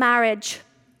God for your marriage,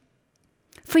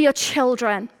 for your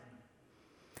children,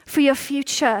 for your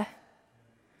future?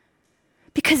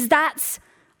 Because that's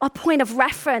our point of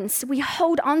reference. We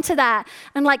hold on to that.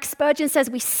 And like Spurgeon says,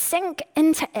 we sink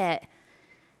into it.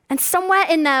 And somewhere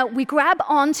in there, we grab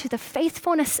onto the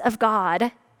faithfulness of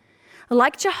God,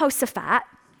 like Jehoshaphat,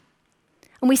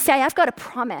 and we say, I've got a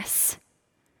promise,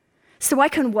 so I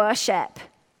can worship.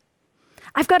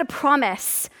 I've got a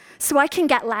promise, so I can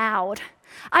get loud.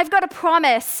 I've got a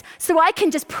promise, so I can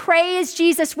just praise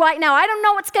Jesus right now. I don't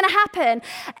know what's going to happen.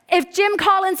 If Jim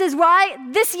Collins is right,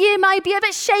 this year might be a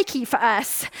bit shaky for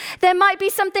us. There might be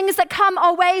some things that come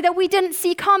our way that we didn't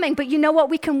see coming, but you know what?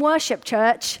 We can worship,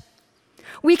 church.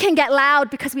 We can get loud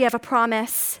because we have a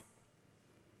promise.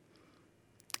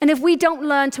 And if we don't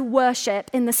learn to worship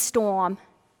in the storm,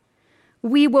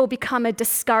 we will become a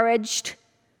discouraged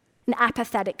and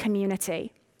apathetic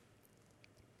community.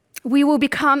 We will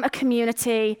become a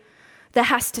community that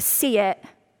has to see it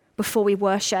before we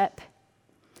worship.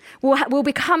 We'll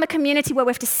become a community where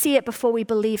we have to see it before we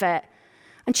believe it.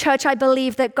 And church, I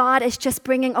believe that God is just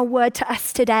bringing a word to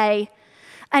us today,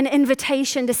 an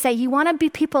invitation to say, you want to be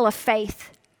people of faith.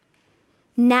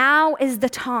 Now is the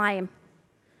time.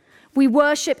 We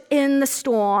worship in the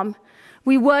storm.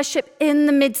 We worship in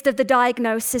the midst of the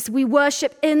diagnosis. We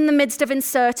worship in the midst of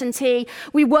uncertainty.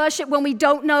 We worship when we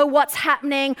don't know what's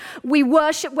happening. We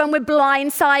worship when we're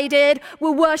blindsided. We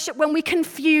worship when we're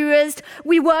confused.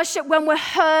 We worship when we're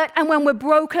hurt and when we're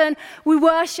broken. We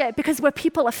worship because we're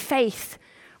people of faith.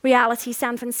 Reality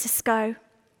San Francisco.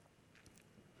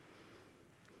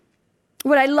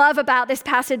 What I love about this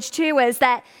passage too is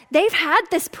that they've had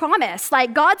this promise,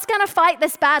 like God's gonna fight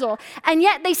this battle, and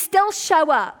yet they still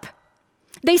show up.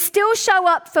 They still show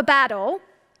up for battle.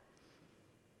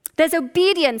 There's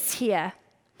obedience here.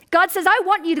 God says, I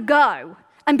want you to go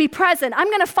and be present. I'm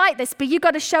gonna fight this, but you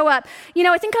gotta show up. You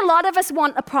know, I think a lot of us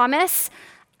want a promise,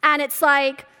 and it's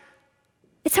like,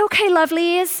 it's okay,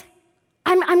 lovelies.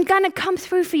 I'm gonna come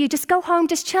through for you. Just go home,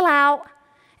 just chill out.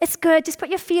 It's good, just put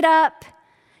your feet up.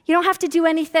 You don't have to do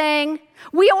anything.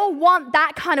 We all want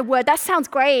that kind of word. That sounds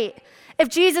great. If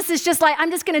Jesus is just like,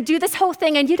 I'm just going to do this whole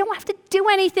thing and you don't have to do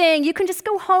anything. You can just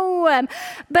go home.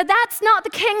 But that's not the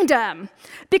kingdom,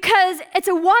 because it's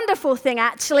a wonderful thing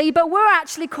actually, but we're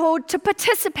actually called to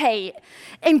participate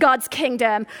in God's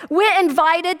kingdom. We're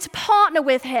invited to partner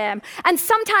with him. And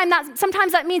sometimes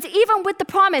that means even with the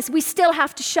promise, we still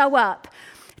have to show up.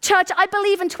 Church, I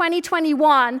believe in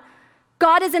 2021,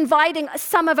 God is inviting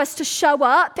some of us to show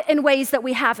up in ways that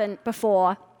we haven't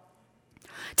before.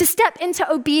 To step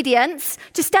into obedience,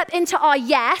 to step into our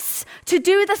yes, to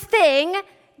do the thing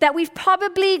that we've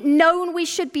probably known we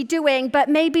should be doing, but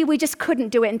maybe we just couldn't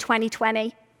do it in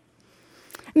 2020.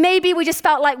 Maybe we just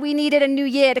felt like we needed a new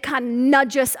year to kind of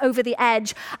nudge us over the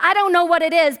edge. I don't know what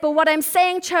it is, but what I'm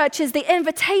saying, church, is the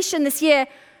invitation this year,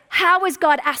 how is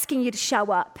God asking you to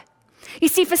show up? You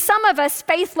see, for some of us,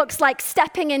 faith looks like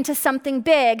stepping into something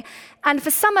big, and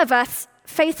for some of us,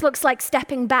 faith looks like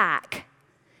stepping back.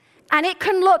 And it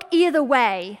can look either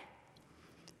way.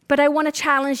 But I want to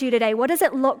challenge you today. What does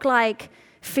it look like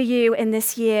for you in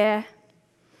this year?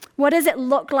 What does it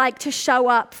look like to show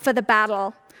up for the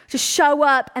battle, to show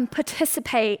up and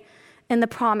participate in the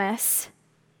promise?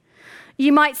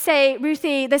 You might say,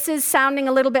 Ruthie, this is sounding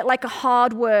a little bit like a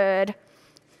hard word.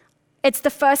 It's the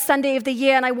first Sunday of the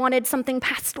year and I wanted something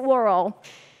pastoral.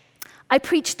 I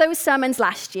preached those sermons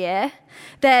last year.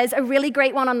 There's a really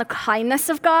great one on the kindness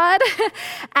of God,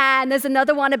 and there's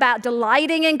another one about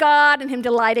delighting in God and him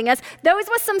delighting us. Those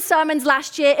were some sermons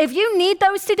last year. If you need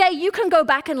those today, you can go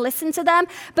back and listen to them.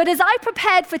 But as I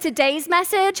prepared for today's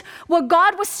message, what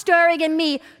God was stirring in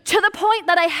me to the point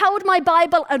that I held my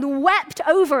Bible and wept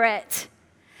over it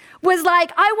was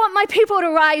like, I want my people to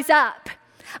rise up.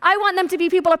 I want them to be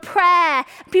people of prayer,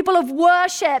 people of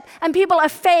worship, and people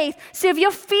of faith. So if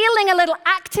you're feeling a little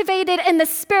activated in the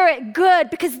spirit, good,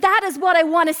 because that is what I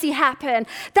want to see happen.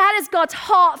 That is God's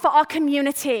heart for our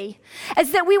community,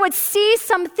 is that we would see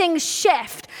some things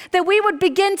shift, that we would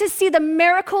begin to see the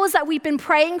miracles that we've been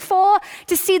praying for,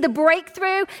 to see the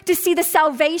breakthrough, to see the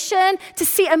salvation, to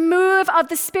see a move of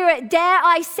the Spirit, dare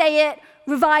I say it,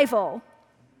 revival.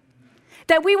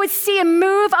 That we would see a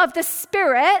move of the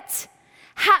Spirit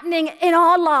happening in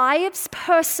our lives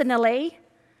personally,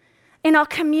 in our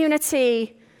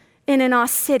community, and in our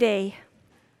city.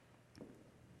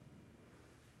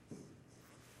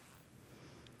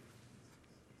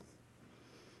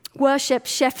 Worship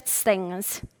shifts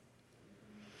things.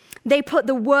 They put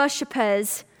the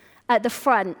worshipers at the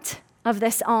front of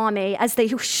this army as they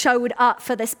showed up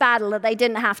for this battle that they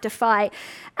didn't have to fight,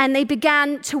 and they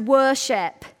began to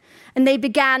worship. And they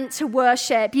began to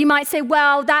worship. You might say,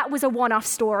 well, that was a one-off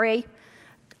story.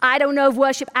 I don't know if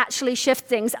worship actually shifts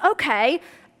things. Okay,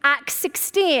 Acts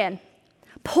 16.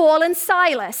 Paul and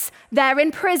Silas, they're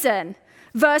in prison.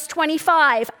 Verse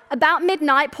 25, about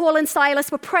midnight, Paul and Silas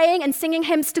were praying and singing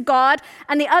hymns to God,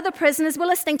 and the other prisoners were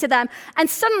listening to them. And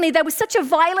suddenly there was such a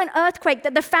violent earthquake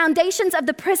that the foundations of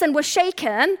the prison were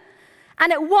shaken,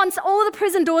 and at once all the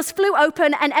prison doors flew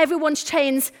open and everyone's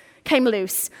chains came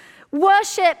loose.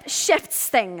 Worship shifts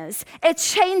things. It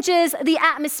changes the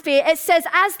atmosphere. It says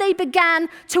as they began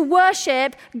to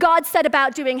worship, God set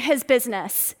about doing his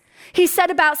business. He set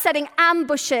about setting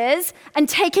ambushes and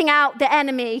taking out the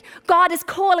enemy. God is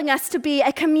calling us to be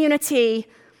a community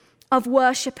of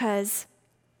worshipers.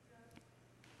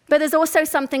 But there's also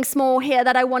something small here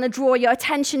that I want to draw your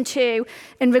attention to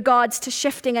in regards to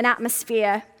shifting an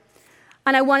atmosphere.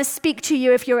 And I want to speak to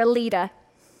you if you're a leader.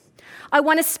 I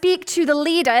want to speak to the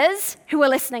leaders who are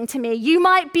listening to me. You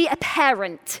might be a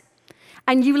parent,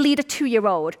 and you lead a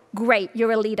 2-year-old, great,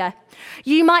 you're a leader.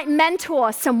 You might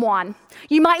mentor someone.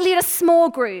 You might lead a small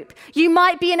group. You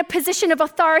might be in a position of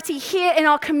authority here in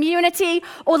our community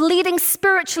or leading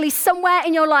spiritually somewhere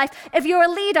in your life. If you're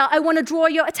a leader, I want to draw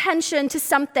your attention to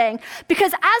something,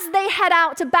 because as they head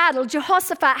out to battle,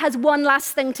 Jehoshaphat has one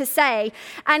last thing to say,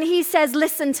 and he says,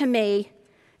 listen to me,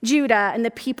 Judah and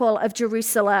the people of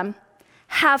Jerusalem,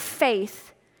 have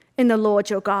faith in the Lord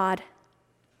your God.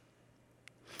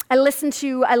 I listen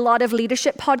to a lot of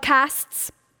leadership podcasts.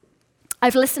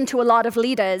 I've listened to a lot of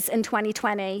leaders in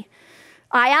 2020.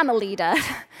 I am a leader.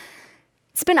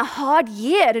 It's been a hard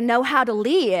year to know how to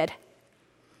lead.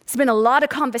 There's been a lot of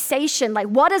conversation, like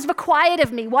what is required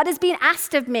of me? What is being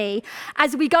asked of me?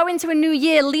 As we go into a new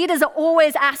year, leaders are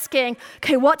always asking,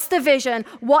 okay, what's the vision?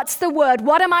 What's the word?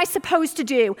 What am I supposed to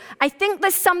do? I think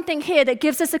there's something here that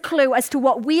gives us a clue as to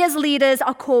what we as leaders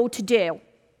are called to do.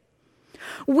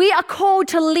 We are called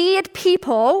to lead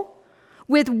people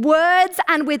with words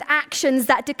and with actions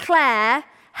that declare,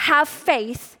 have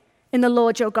faith in the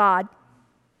Lord your God.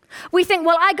 We think,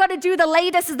 well, I got to do the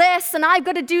latest this and I've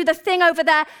got to do the thing over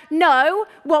there. No,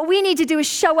 what we need to do is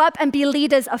show up and be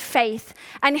leaders of faith.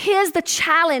 And here's the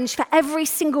challenge for every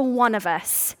single one of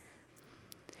us,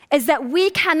 is that we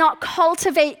cannot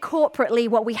cultivate corporately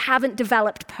what we haven't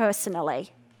developed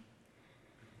personally.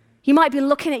 You might be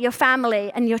looking at your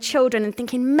family and your children and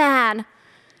thinking, man,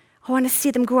 I want to see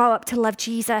them grow up to love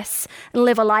Jesus and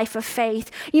live a life of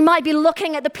faith. You might be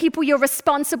looking at the people you're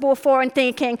responsible for and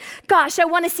thinking, gosh, I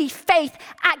want to see faith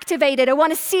activated. I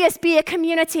want to see us be a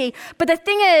community. But the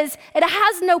thing is, it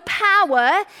has no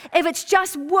power if it's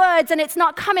just words and it's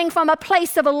not coming from a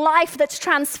place of a life that's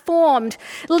transformed.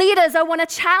 Leaders, I want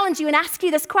to challenge you and ask you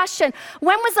this question.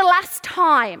 When was the last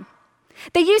time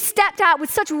that you stepped out with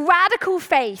such radical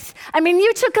faith? I mean,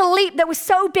 you took a leap that was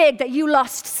so big that you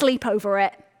lost sleep over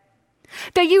it.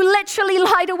 That you literally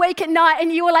lied awake at night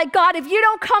and you were like, God, if you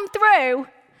don't come through,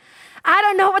 I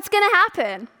don't know what's going to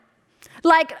happen.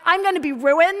 Like, I'm going to be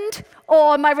ruined,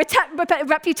 or my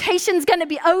reputation's going to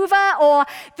be over, or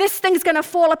this thing's going to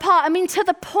fall apart. I mean, to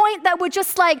the point that we're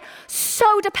just like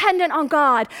so dependent on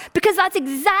God, because that's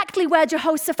exactly where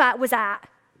Jehoshaphat was at.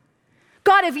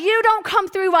 God, if you don't come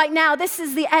through right now, this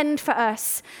is the end for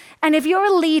us. And if you're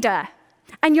a leader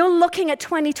and you're looking at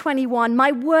 2021,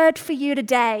 my word for you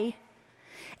today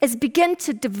is begin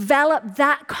to develop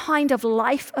that kind of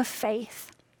life of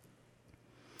faith.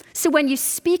 So when you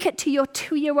speak it to your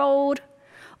 2-year-old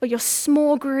or your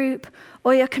small group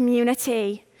or your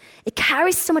community, it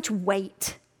carries so much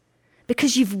weight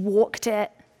because you've walked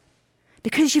it,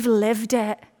 because you've lived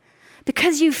it,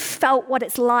 because you've felt what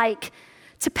it's like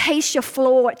to pace your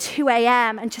floor at 2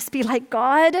 a.m. and just be like,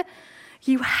 God,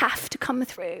 you have to come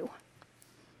through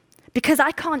because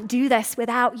I can't do this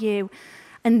without you.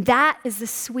 And that is the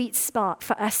sweet spot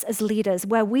for us as leaders,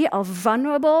 where we are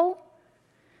vulnerable.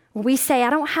 We say,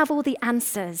 I don't have all the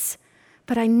answers,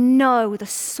 but I know the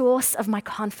source of my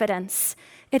confidence.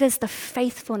 It is the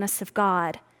faithfulness of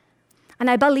God.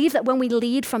 And I believe that when we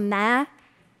lead from there,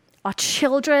 our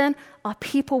children, our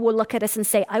people will look at us and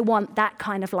say, I want that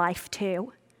kind of life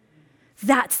too.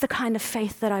 That's the kind of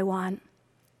faith that I want.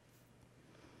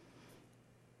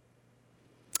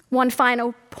 One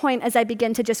final point as I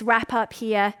begin to just wrap up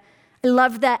here. I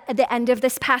love that at the end of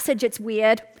this passage, it's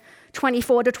weird.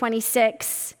 24 to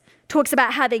 26 talks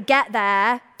about how they get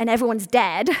there and everyone's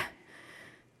dead.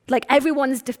 Like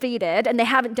everyone's defeated and they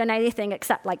haven't done anything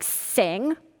except like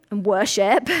sing and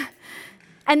worship.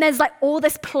 And there's like all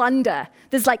this plunder.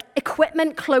 There's like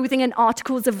equipment, clothing, and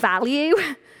articles of value.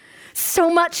 So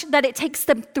much that it takes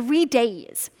them 3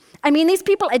 days. I mean, these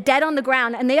people are dead on the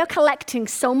ground and they are collecting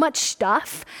so much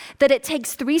stuff that it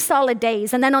takes 3 solid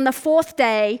days. And then on the 4th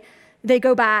day, they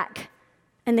go back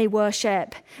and they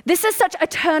worship. This is such a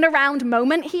turnaround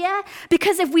moment here,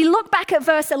 because if we look back at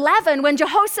verse 11, when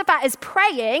Jehoshaphat is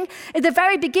praying, at the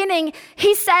very beginning,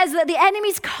 he says that the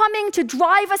enemy's coming to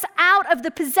drive us out of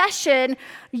the possession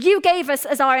you gave us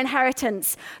as our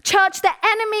inheritance. Church, the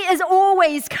enemy is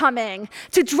always coming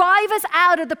to drive us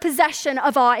out of the possession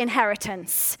of our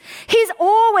inheritance. He's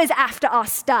always after our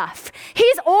stuff.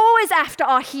 He's always after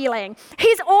our healing.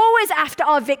 He's always after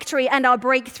our victory and our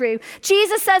breakthrough.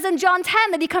 Jesus says in John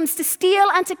 10 that he comes to steal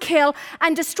and to kill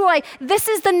and destroy. This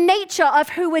is the nature of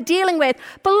who we're dealing with.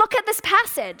 But look at this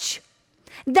passage.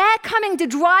 They're coming to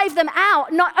drive them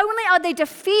out. Not only are they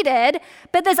defeated,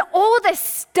 but there's all this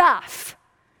stuff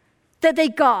that they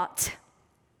got.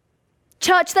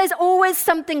 Church, there's always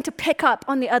something to pick up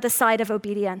on the other side of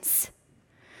obedience.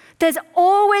 There's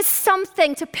always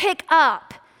something to pick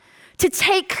up, to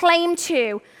take claim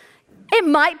to. It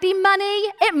might be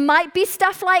money, it might be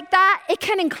stuff like that, it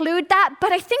can include that,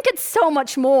 but I think it's so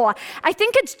much more. I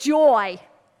think it's joy.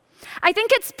 I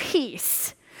think it's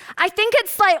peace. I think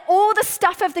it's like all the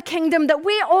stuff of the kingdom that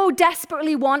we all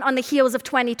desperately want on the heels of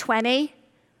 2020.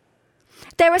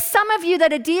 There are some of you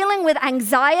that are dealing with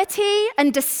anxiety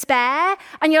and despair,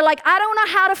 and you're like, I don't know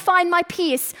how to find my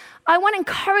peace. I want to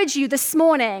encourage you this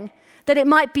morning that it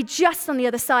might be just on the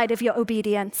other side of your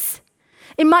obedience.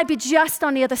 It might be just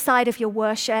on the other side of your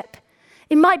worship.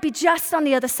 It might be just on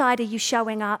the other side of you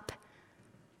showing up.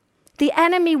 The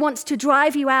enemy wants to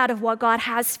drive you out of what God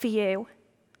has for you.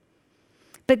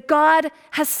 But God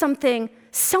has something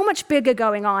so much bigger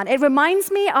going on. It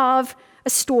reminds me of a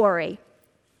story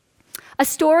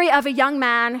of a young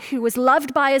man who was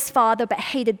loved by his father but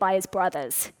hated by his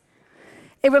brothers.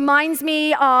 It reminds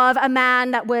me of a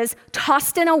man that was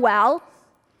tossed in a well,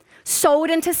 sold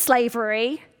into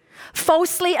slavery,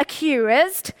 falsely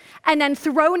accused, and then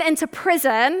thrown into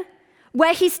prison,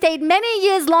 where he stayed many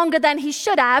years longer than he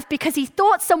should have because he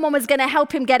thought someone was going to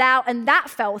help him get out, and that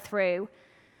fell through.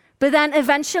 But then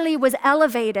eventually was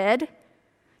elevated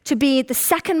to be the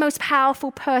second most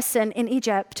powerful person in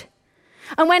Egypt.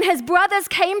 And when his brothers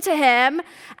came to him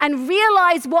and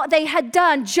realized what they had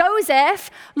done, Joseph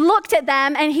looked at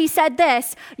them and he said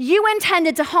this, "You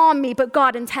intended to harm me, but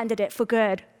God intended it for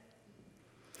good."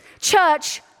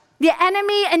 Church, the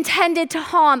enemy intended to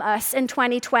harm us in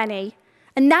 2020,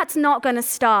 and that's not going to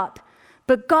stop.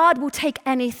 But God will take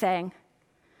anything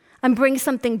and bring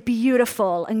something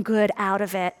beautiful and good out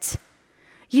of it.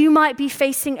 You might be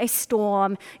facing a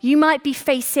storm. You might be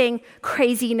facing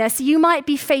craziness. You might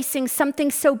be facing something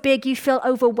so big you feel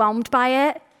overwhelmed by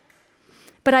it.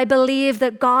 But I believe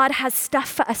that God has stuff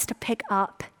for us to pick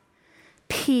up.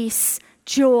 Peace,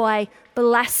 joy,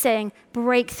 blessing,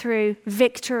 breakthrough,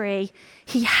 victory.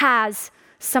 He has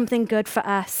something good for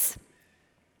us.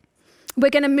 We're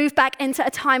going to move back into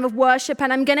a time of worship,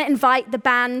 and I'm going to invite the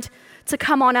band to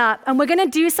come on up. And we're going to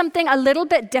do something a little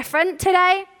bit different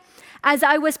today. As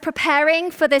I was preparing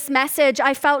for this message,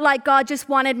 I felt like God just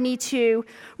wanted me to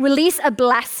release a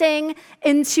blessing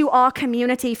into our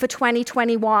community for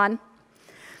 2021.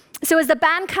 So as the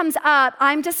band comes up,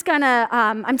 I'm just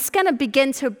gonna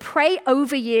begin to pray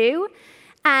over you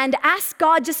and ask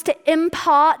God just to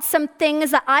impart some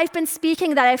things that I've been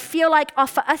speaking that I feel like are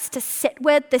for us to sit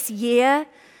with this year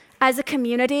as a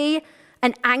community,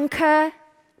 an anchor,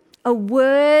 a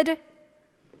word.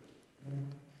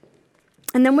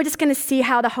 And then we're just going to see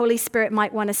how the Holy Spirit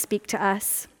might want to speak to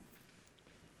us.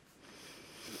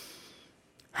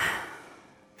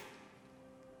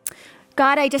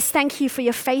 God, I just thank you for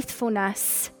your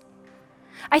faithfulness.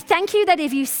 I thank you that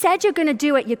if you said you're going to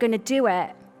do it, you're going to do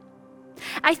it.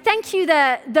 I thank you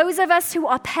that those of us who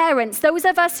are parents, those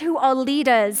of us who are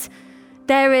leaders,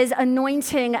 there is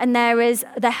anointing and there is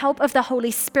the help of the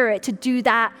Holy Spirit to do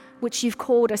that which you've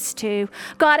called us to.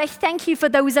 God, I thank you for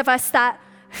those of us that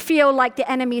feel like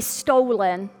the enemy is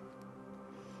stolen.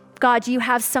 God, you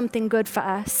have something good for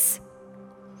us.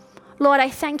 Lord, I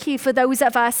thank you for those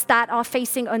of us that are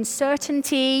facing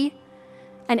uncertainty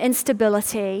and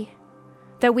instability,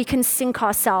 that we can sink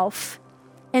ourselves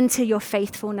into your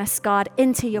faithfulness, God,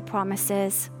 into your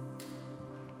promises.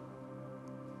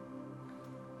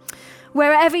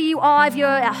 Wherever you are, if you're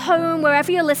at home, wherever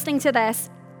you're listening to this,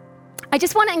 I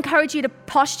just want to encourage you to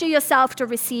posture yourself to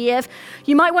receive.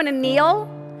 You might want to kneel.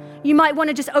 You might want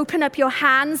to just open up your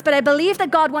hands, but I believe that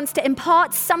God wants to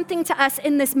impart something to us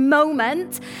in this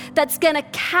moment that's going to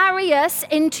carry us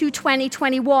into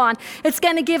 2021. It's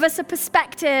going to give us a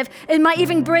perspective. It might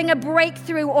even bring a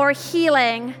breakthrough or a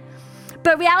healing.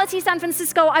 But Reality San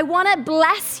Francisco, I want to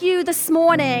bless you this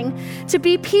morning to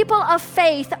be people of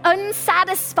faith,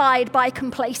 unsatisfied by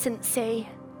complacency,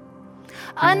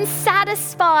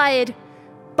 unsatisfied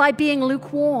by being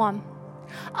lukewarm,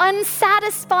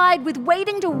 unsatisfied with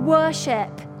waiting to worship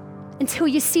until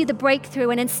you see the breakthrough.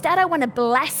 And instead, I want to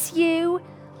bless you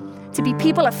to be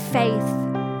people of faith,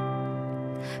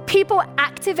 people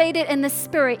activated in the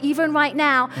Spirit, even right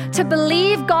now, to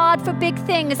believe God for big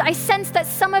things. I sense that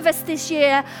some of us this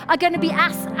year are going to be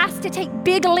asked to take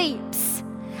big leaps.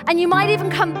 And you might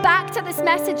even come back to this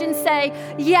message and say,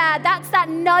 yeah, that's that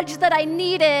nudge that I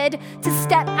needed to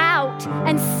step out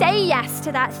and say yes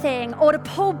to that thing or to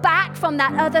pull back from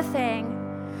that other thing.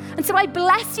 And so I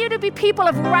bless you to be people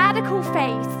of radical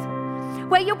faith,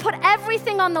 where you'll put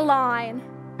everything on the line,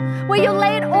 where you'll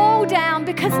lay it all down,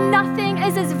 because nothing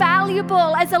is as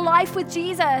valuable as a life with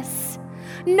Jesus.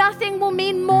 Nothing will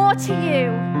mean more to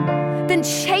you than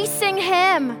chasing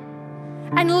him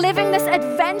and living this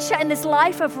adventure in this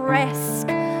life of risk.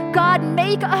 God,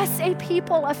 make us a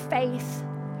people of faith.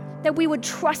 that we would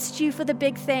trust you for the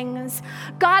big things.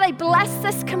 God, I bless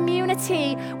this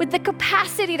community with the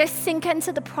capacity to sink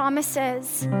into the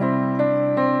promises.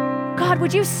 God,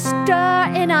 would you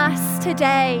stir in us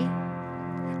today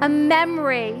a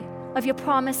memory of your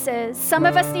promises? Some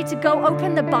of us need to go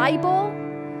open the Bible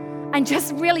and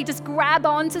just grab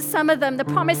onto some of them. The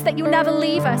promise that you'll never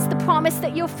leave us, the promise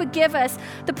that you'll forgive us,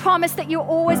 the promise that you're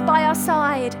always by our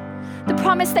side, the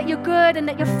promise that you're good and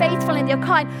that you're faithful and you're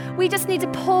kind. We just need to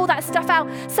pull that stuff out.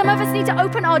 Some of us need to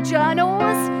open our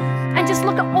journals and just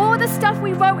look at all the stuff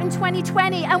we wrote in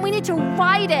 2020, and we need to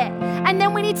write it, and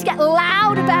then we need to get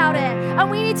loud about it, and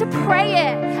we need to pray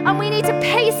it, and we need to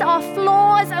pace our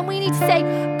flaws, and we need to say,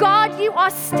 God, you are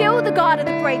still the God of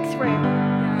the breakthrough.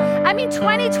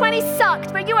 2020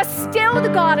 sucked, but you are still the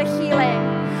God of healing.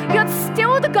 You're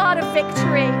still the God of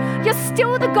victory. You're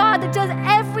still the God that does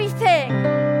everything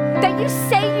that you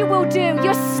say you will do.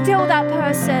 You're still that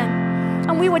person.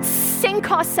 And we would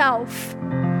sink ourselves.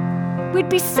 We'd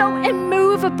be so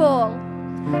immovable.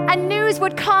 And news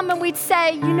would come and we'd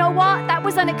say, you know what? That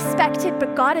was unexpected,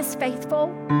 but God is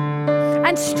faithful.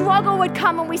 And struggle would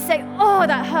come and we say, oh,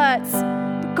 that hurts,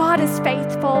 but God is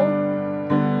faithful.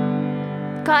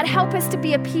 God, help us to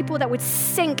be a people that would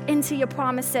sink into your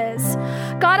promises.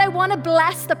 God, I want to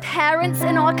bless the parents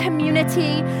in our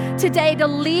community today to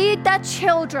lead their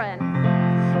children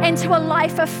into a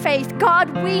life of faith.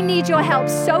 God, we need your help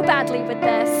so badly with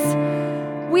this.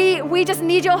 We just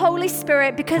need your Holy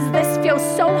Spirit, because this feels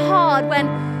so hard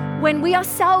when we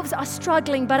ourselves are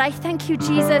struggling. But I thank you,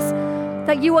 Jesus,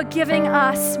 that you are giving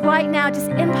us right now just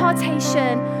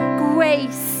impartation,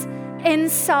 grace,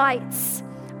 insights.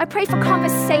 I pray for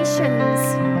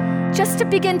conversations just to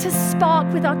begin to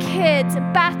spark with our kids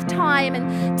at bath time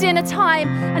and dinner time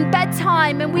and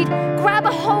bedtime. And we'd grab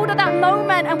a hold of that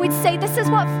moment and we'd say, this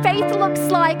is what faith looks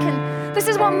like, and this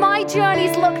is what my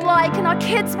journeys look like. And our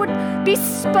kids would be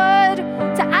spurred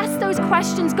to ask those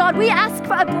questions. God, we ask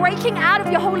for a breaking out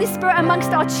of your Holy Spirit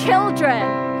amongst our children,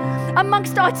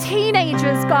 amongst our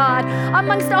teenagers, God,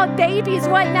 amongst our babies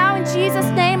right now. In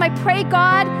Jesus' name, I pray,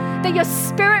 God, that your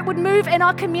Spirit would move in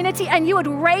our community and you would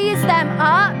raise them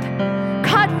up.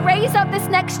 God, raise up this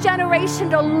next generation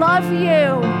to love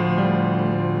you,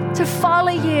 to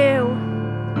follow you,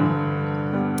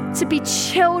 to be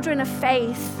children of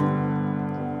faith.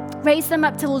 Raise them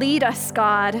up to lead us,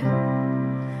 God.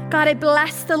 God, I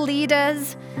bless the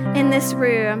leaders in this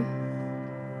room.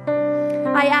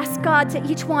 I ask, God, to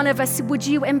each one of us, would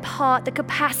you impart the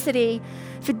capacity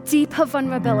for deeper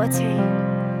vulnerability?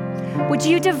 Would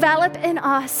you develop in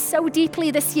us so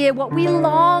deeply this year what we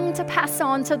long to pass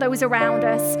on to those around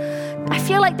us? I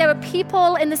feel like there are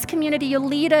people in this community, your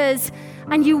leaders,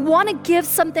 and you want to give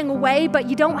something away, but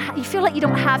you feel like you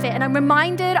don't have it. And I'm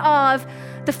reminded of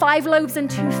the 5 loaves and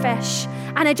 2 fish.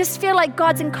 And I just feel like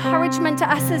God's encouragement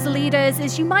to us as leaders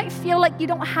is you might feel like you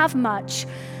don't have much,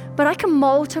 but I can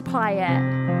multiply it.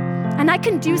 And I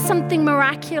can do something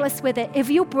miraculous with it if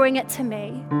you bring it to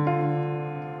me.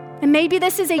 And maybe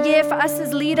this is a year for us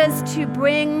as leaders to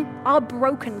bring our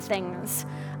broken things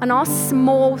and our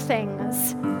small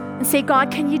things and say,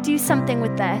 God, can you do something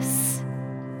with this?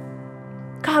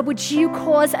 God, would you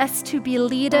cause us to be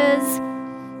leaders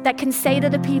that can say to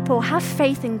the people, have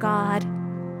faith in God.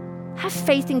 Have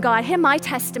faith in God. Hear my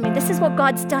testimony. This is what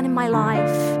God's done in my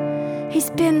life.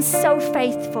 He's been so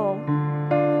faithful.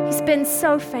 He's been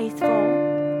so faithful.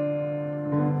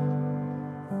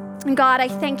 And God, I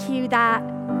thank you that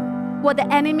what the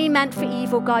enemy meant for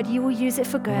evil, God, you will use it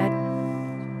for good.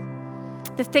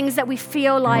 The things that we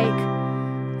feel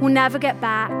like we'll never get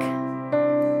back,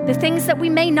 the things that we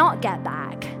may not get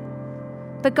back,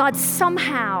 but God,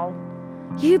 somehow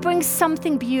you bring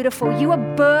something beautiful. You are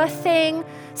birthing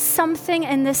something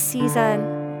in this season.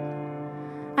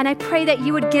 And I pray that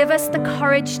you would give us the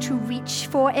courage to reach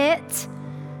for it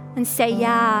and say,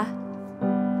 yeah,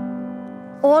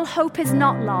 all hope is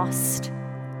not lost.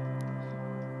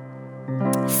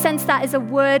 Sense that is a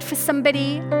word for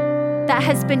somebody that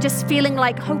has been just feeling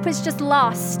like hope is just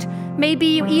lost. Maybe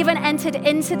you even entered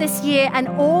into this year and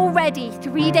already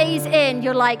 3 days in,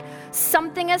 you're like,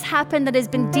 something has happened that has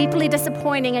been deeply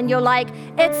disappointing, and you're like,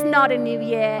 it's not a new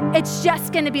year. It's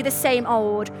just going to be the same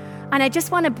old. And I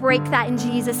just want to break that in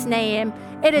Jesus' name.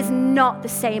 It is not the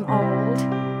same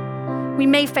old. We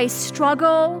may face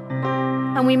struggle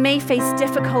and we may face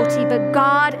difficulty, but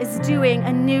God is doing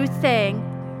a new thing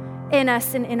in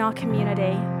us and in our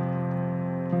community.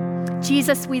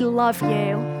 Jesus, we love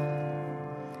you.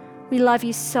 We love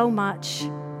you so much.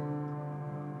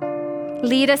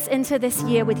 Lead us into this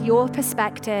year with your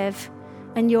perspective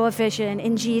and your vision.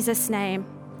 In Jesus' name,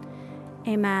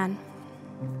 amen.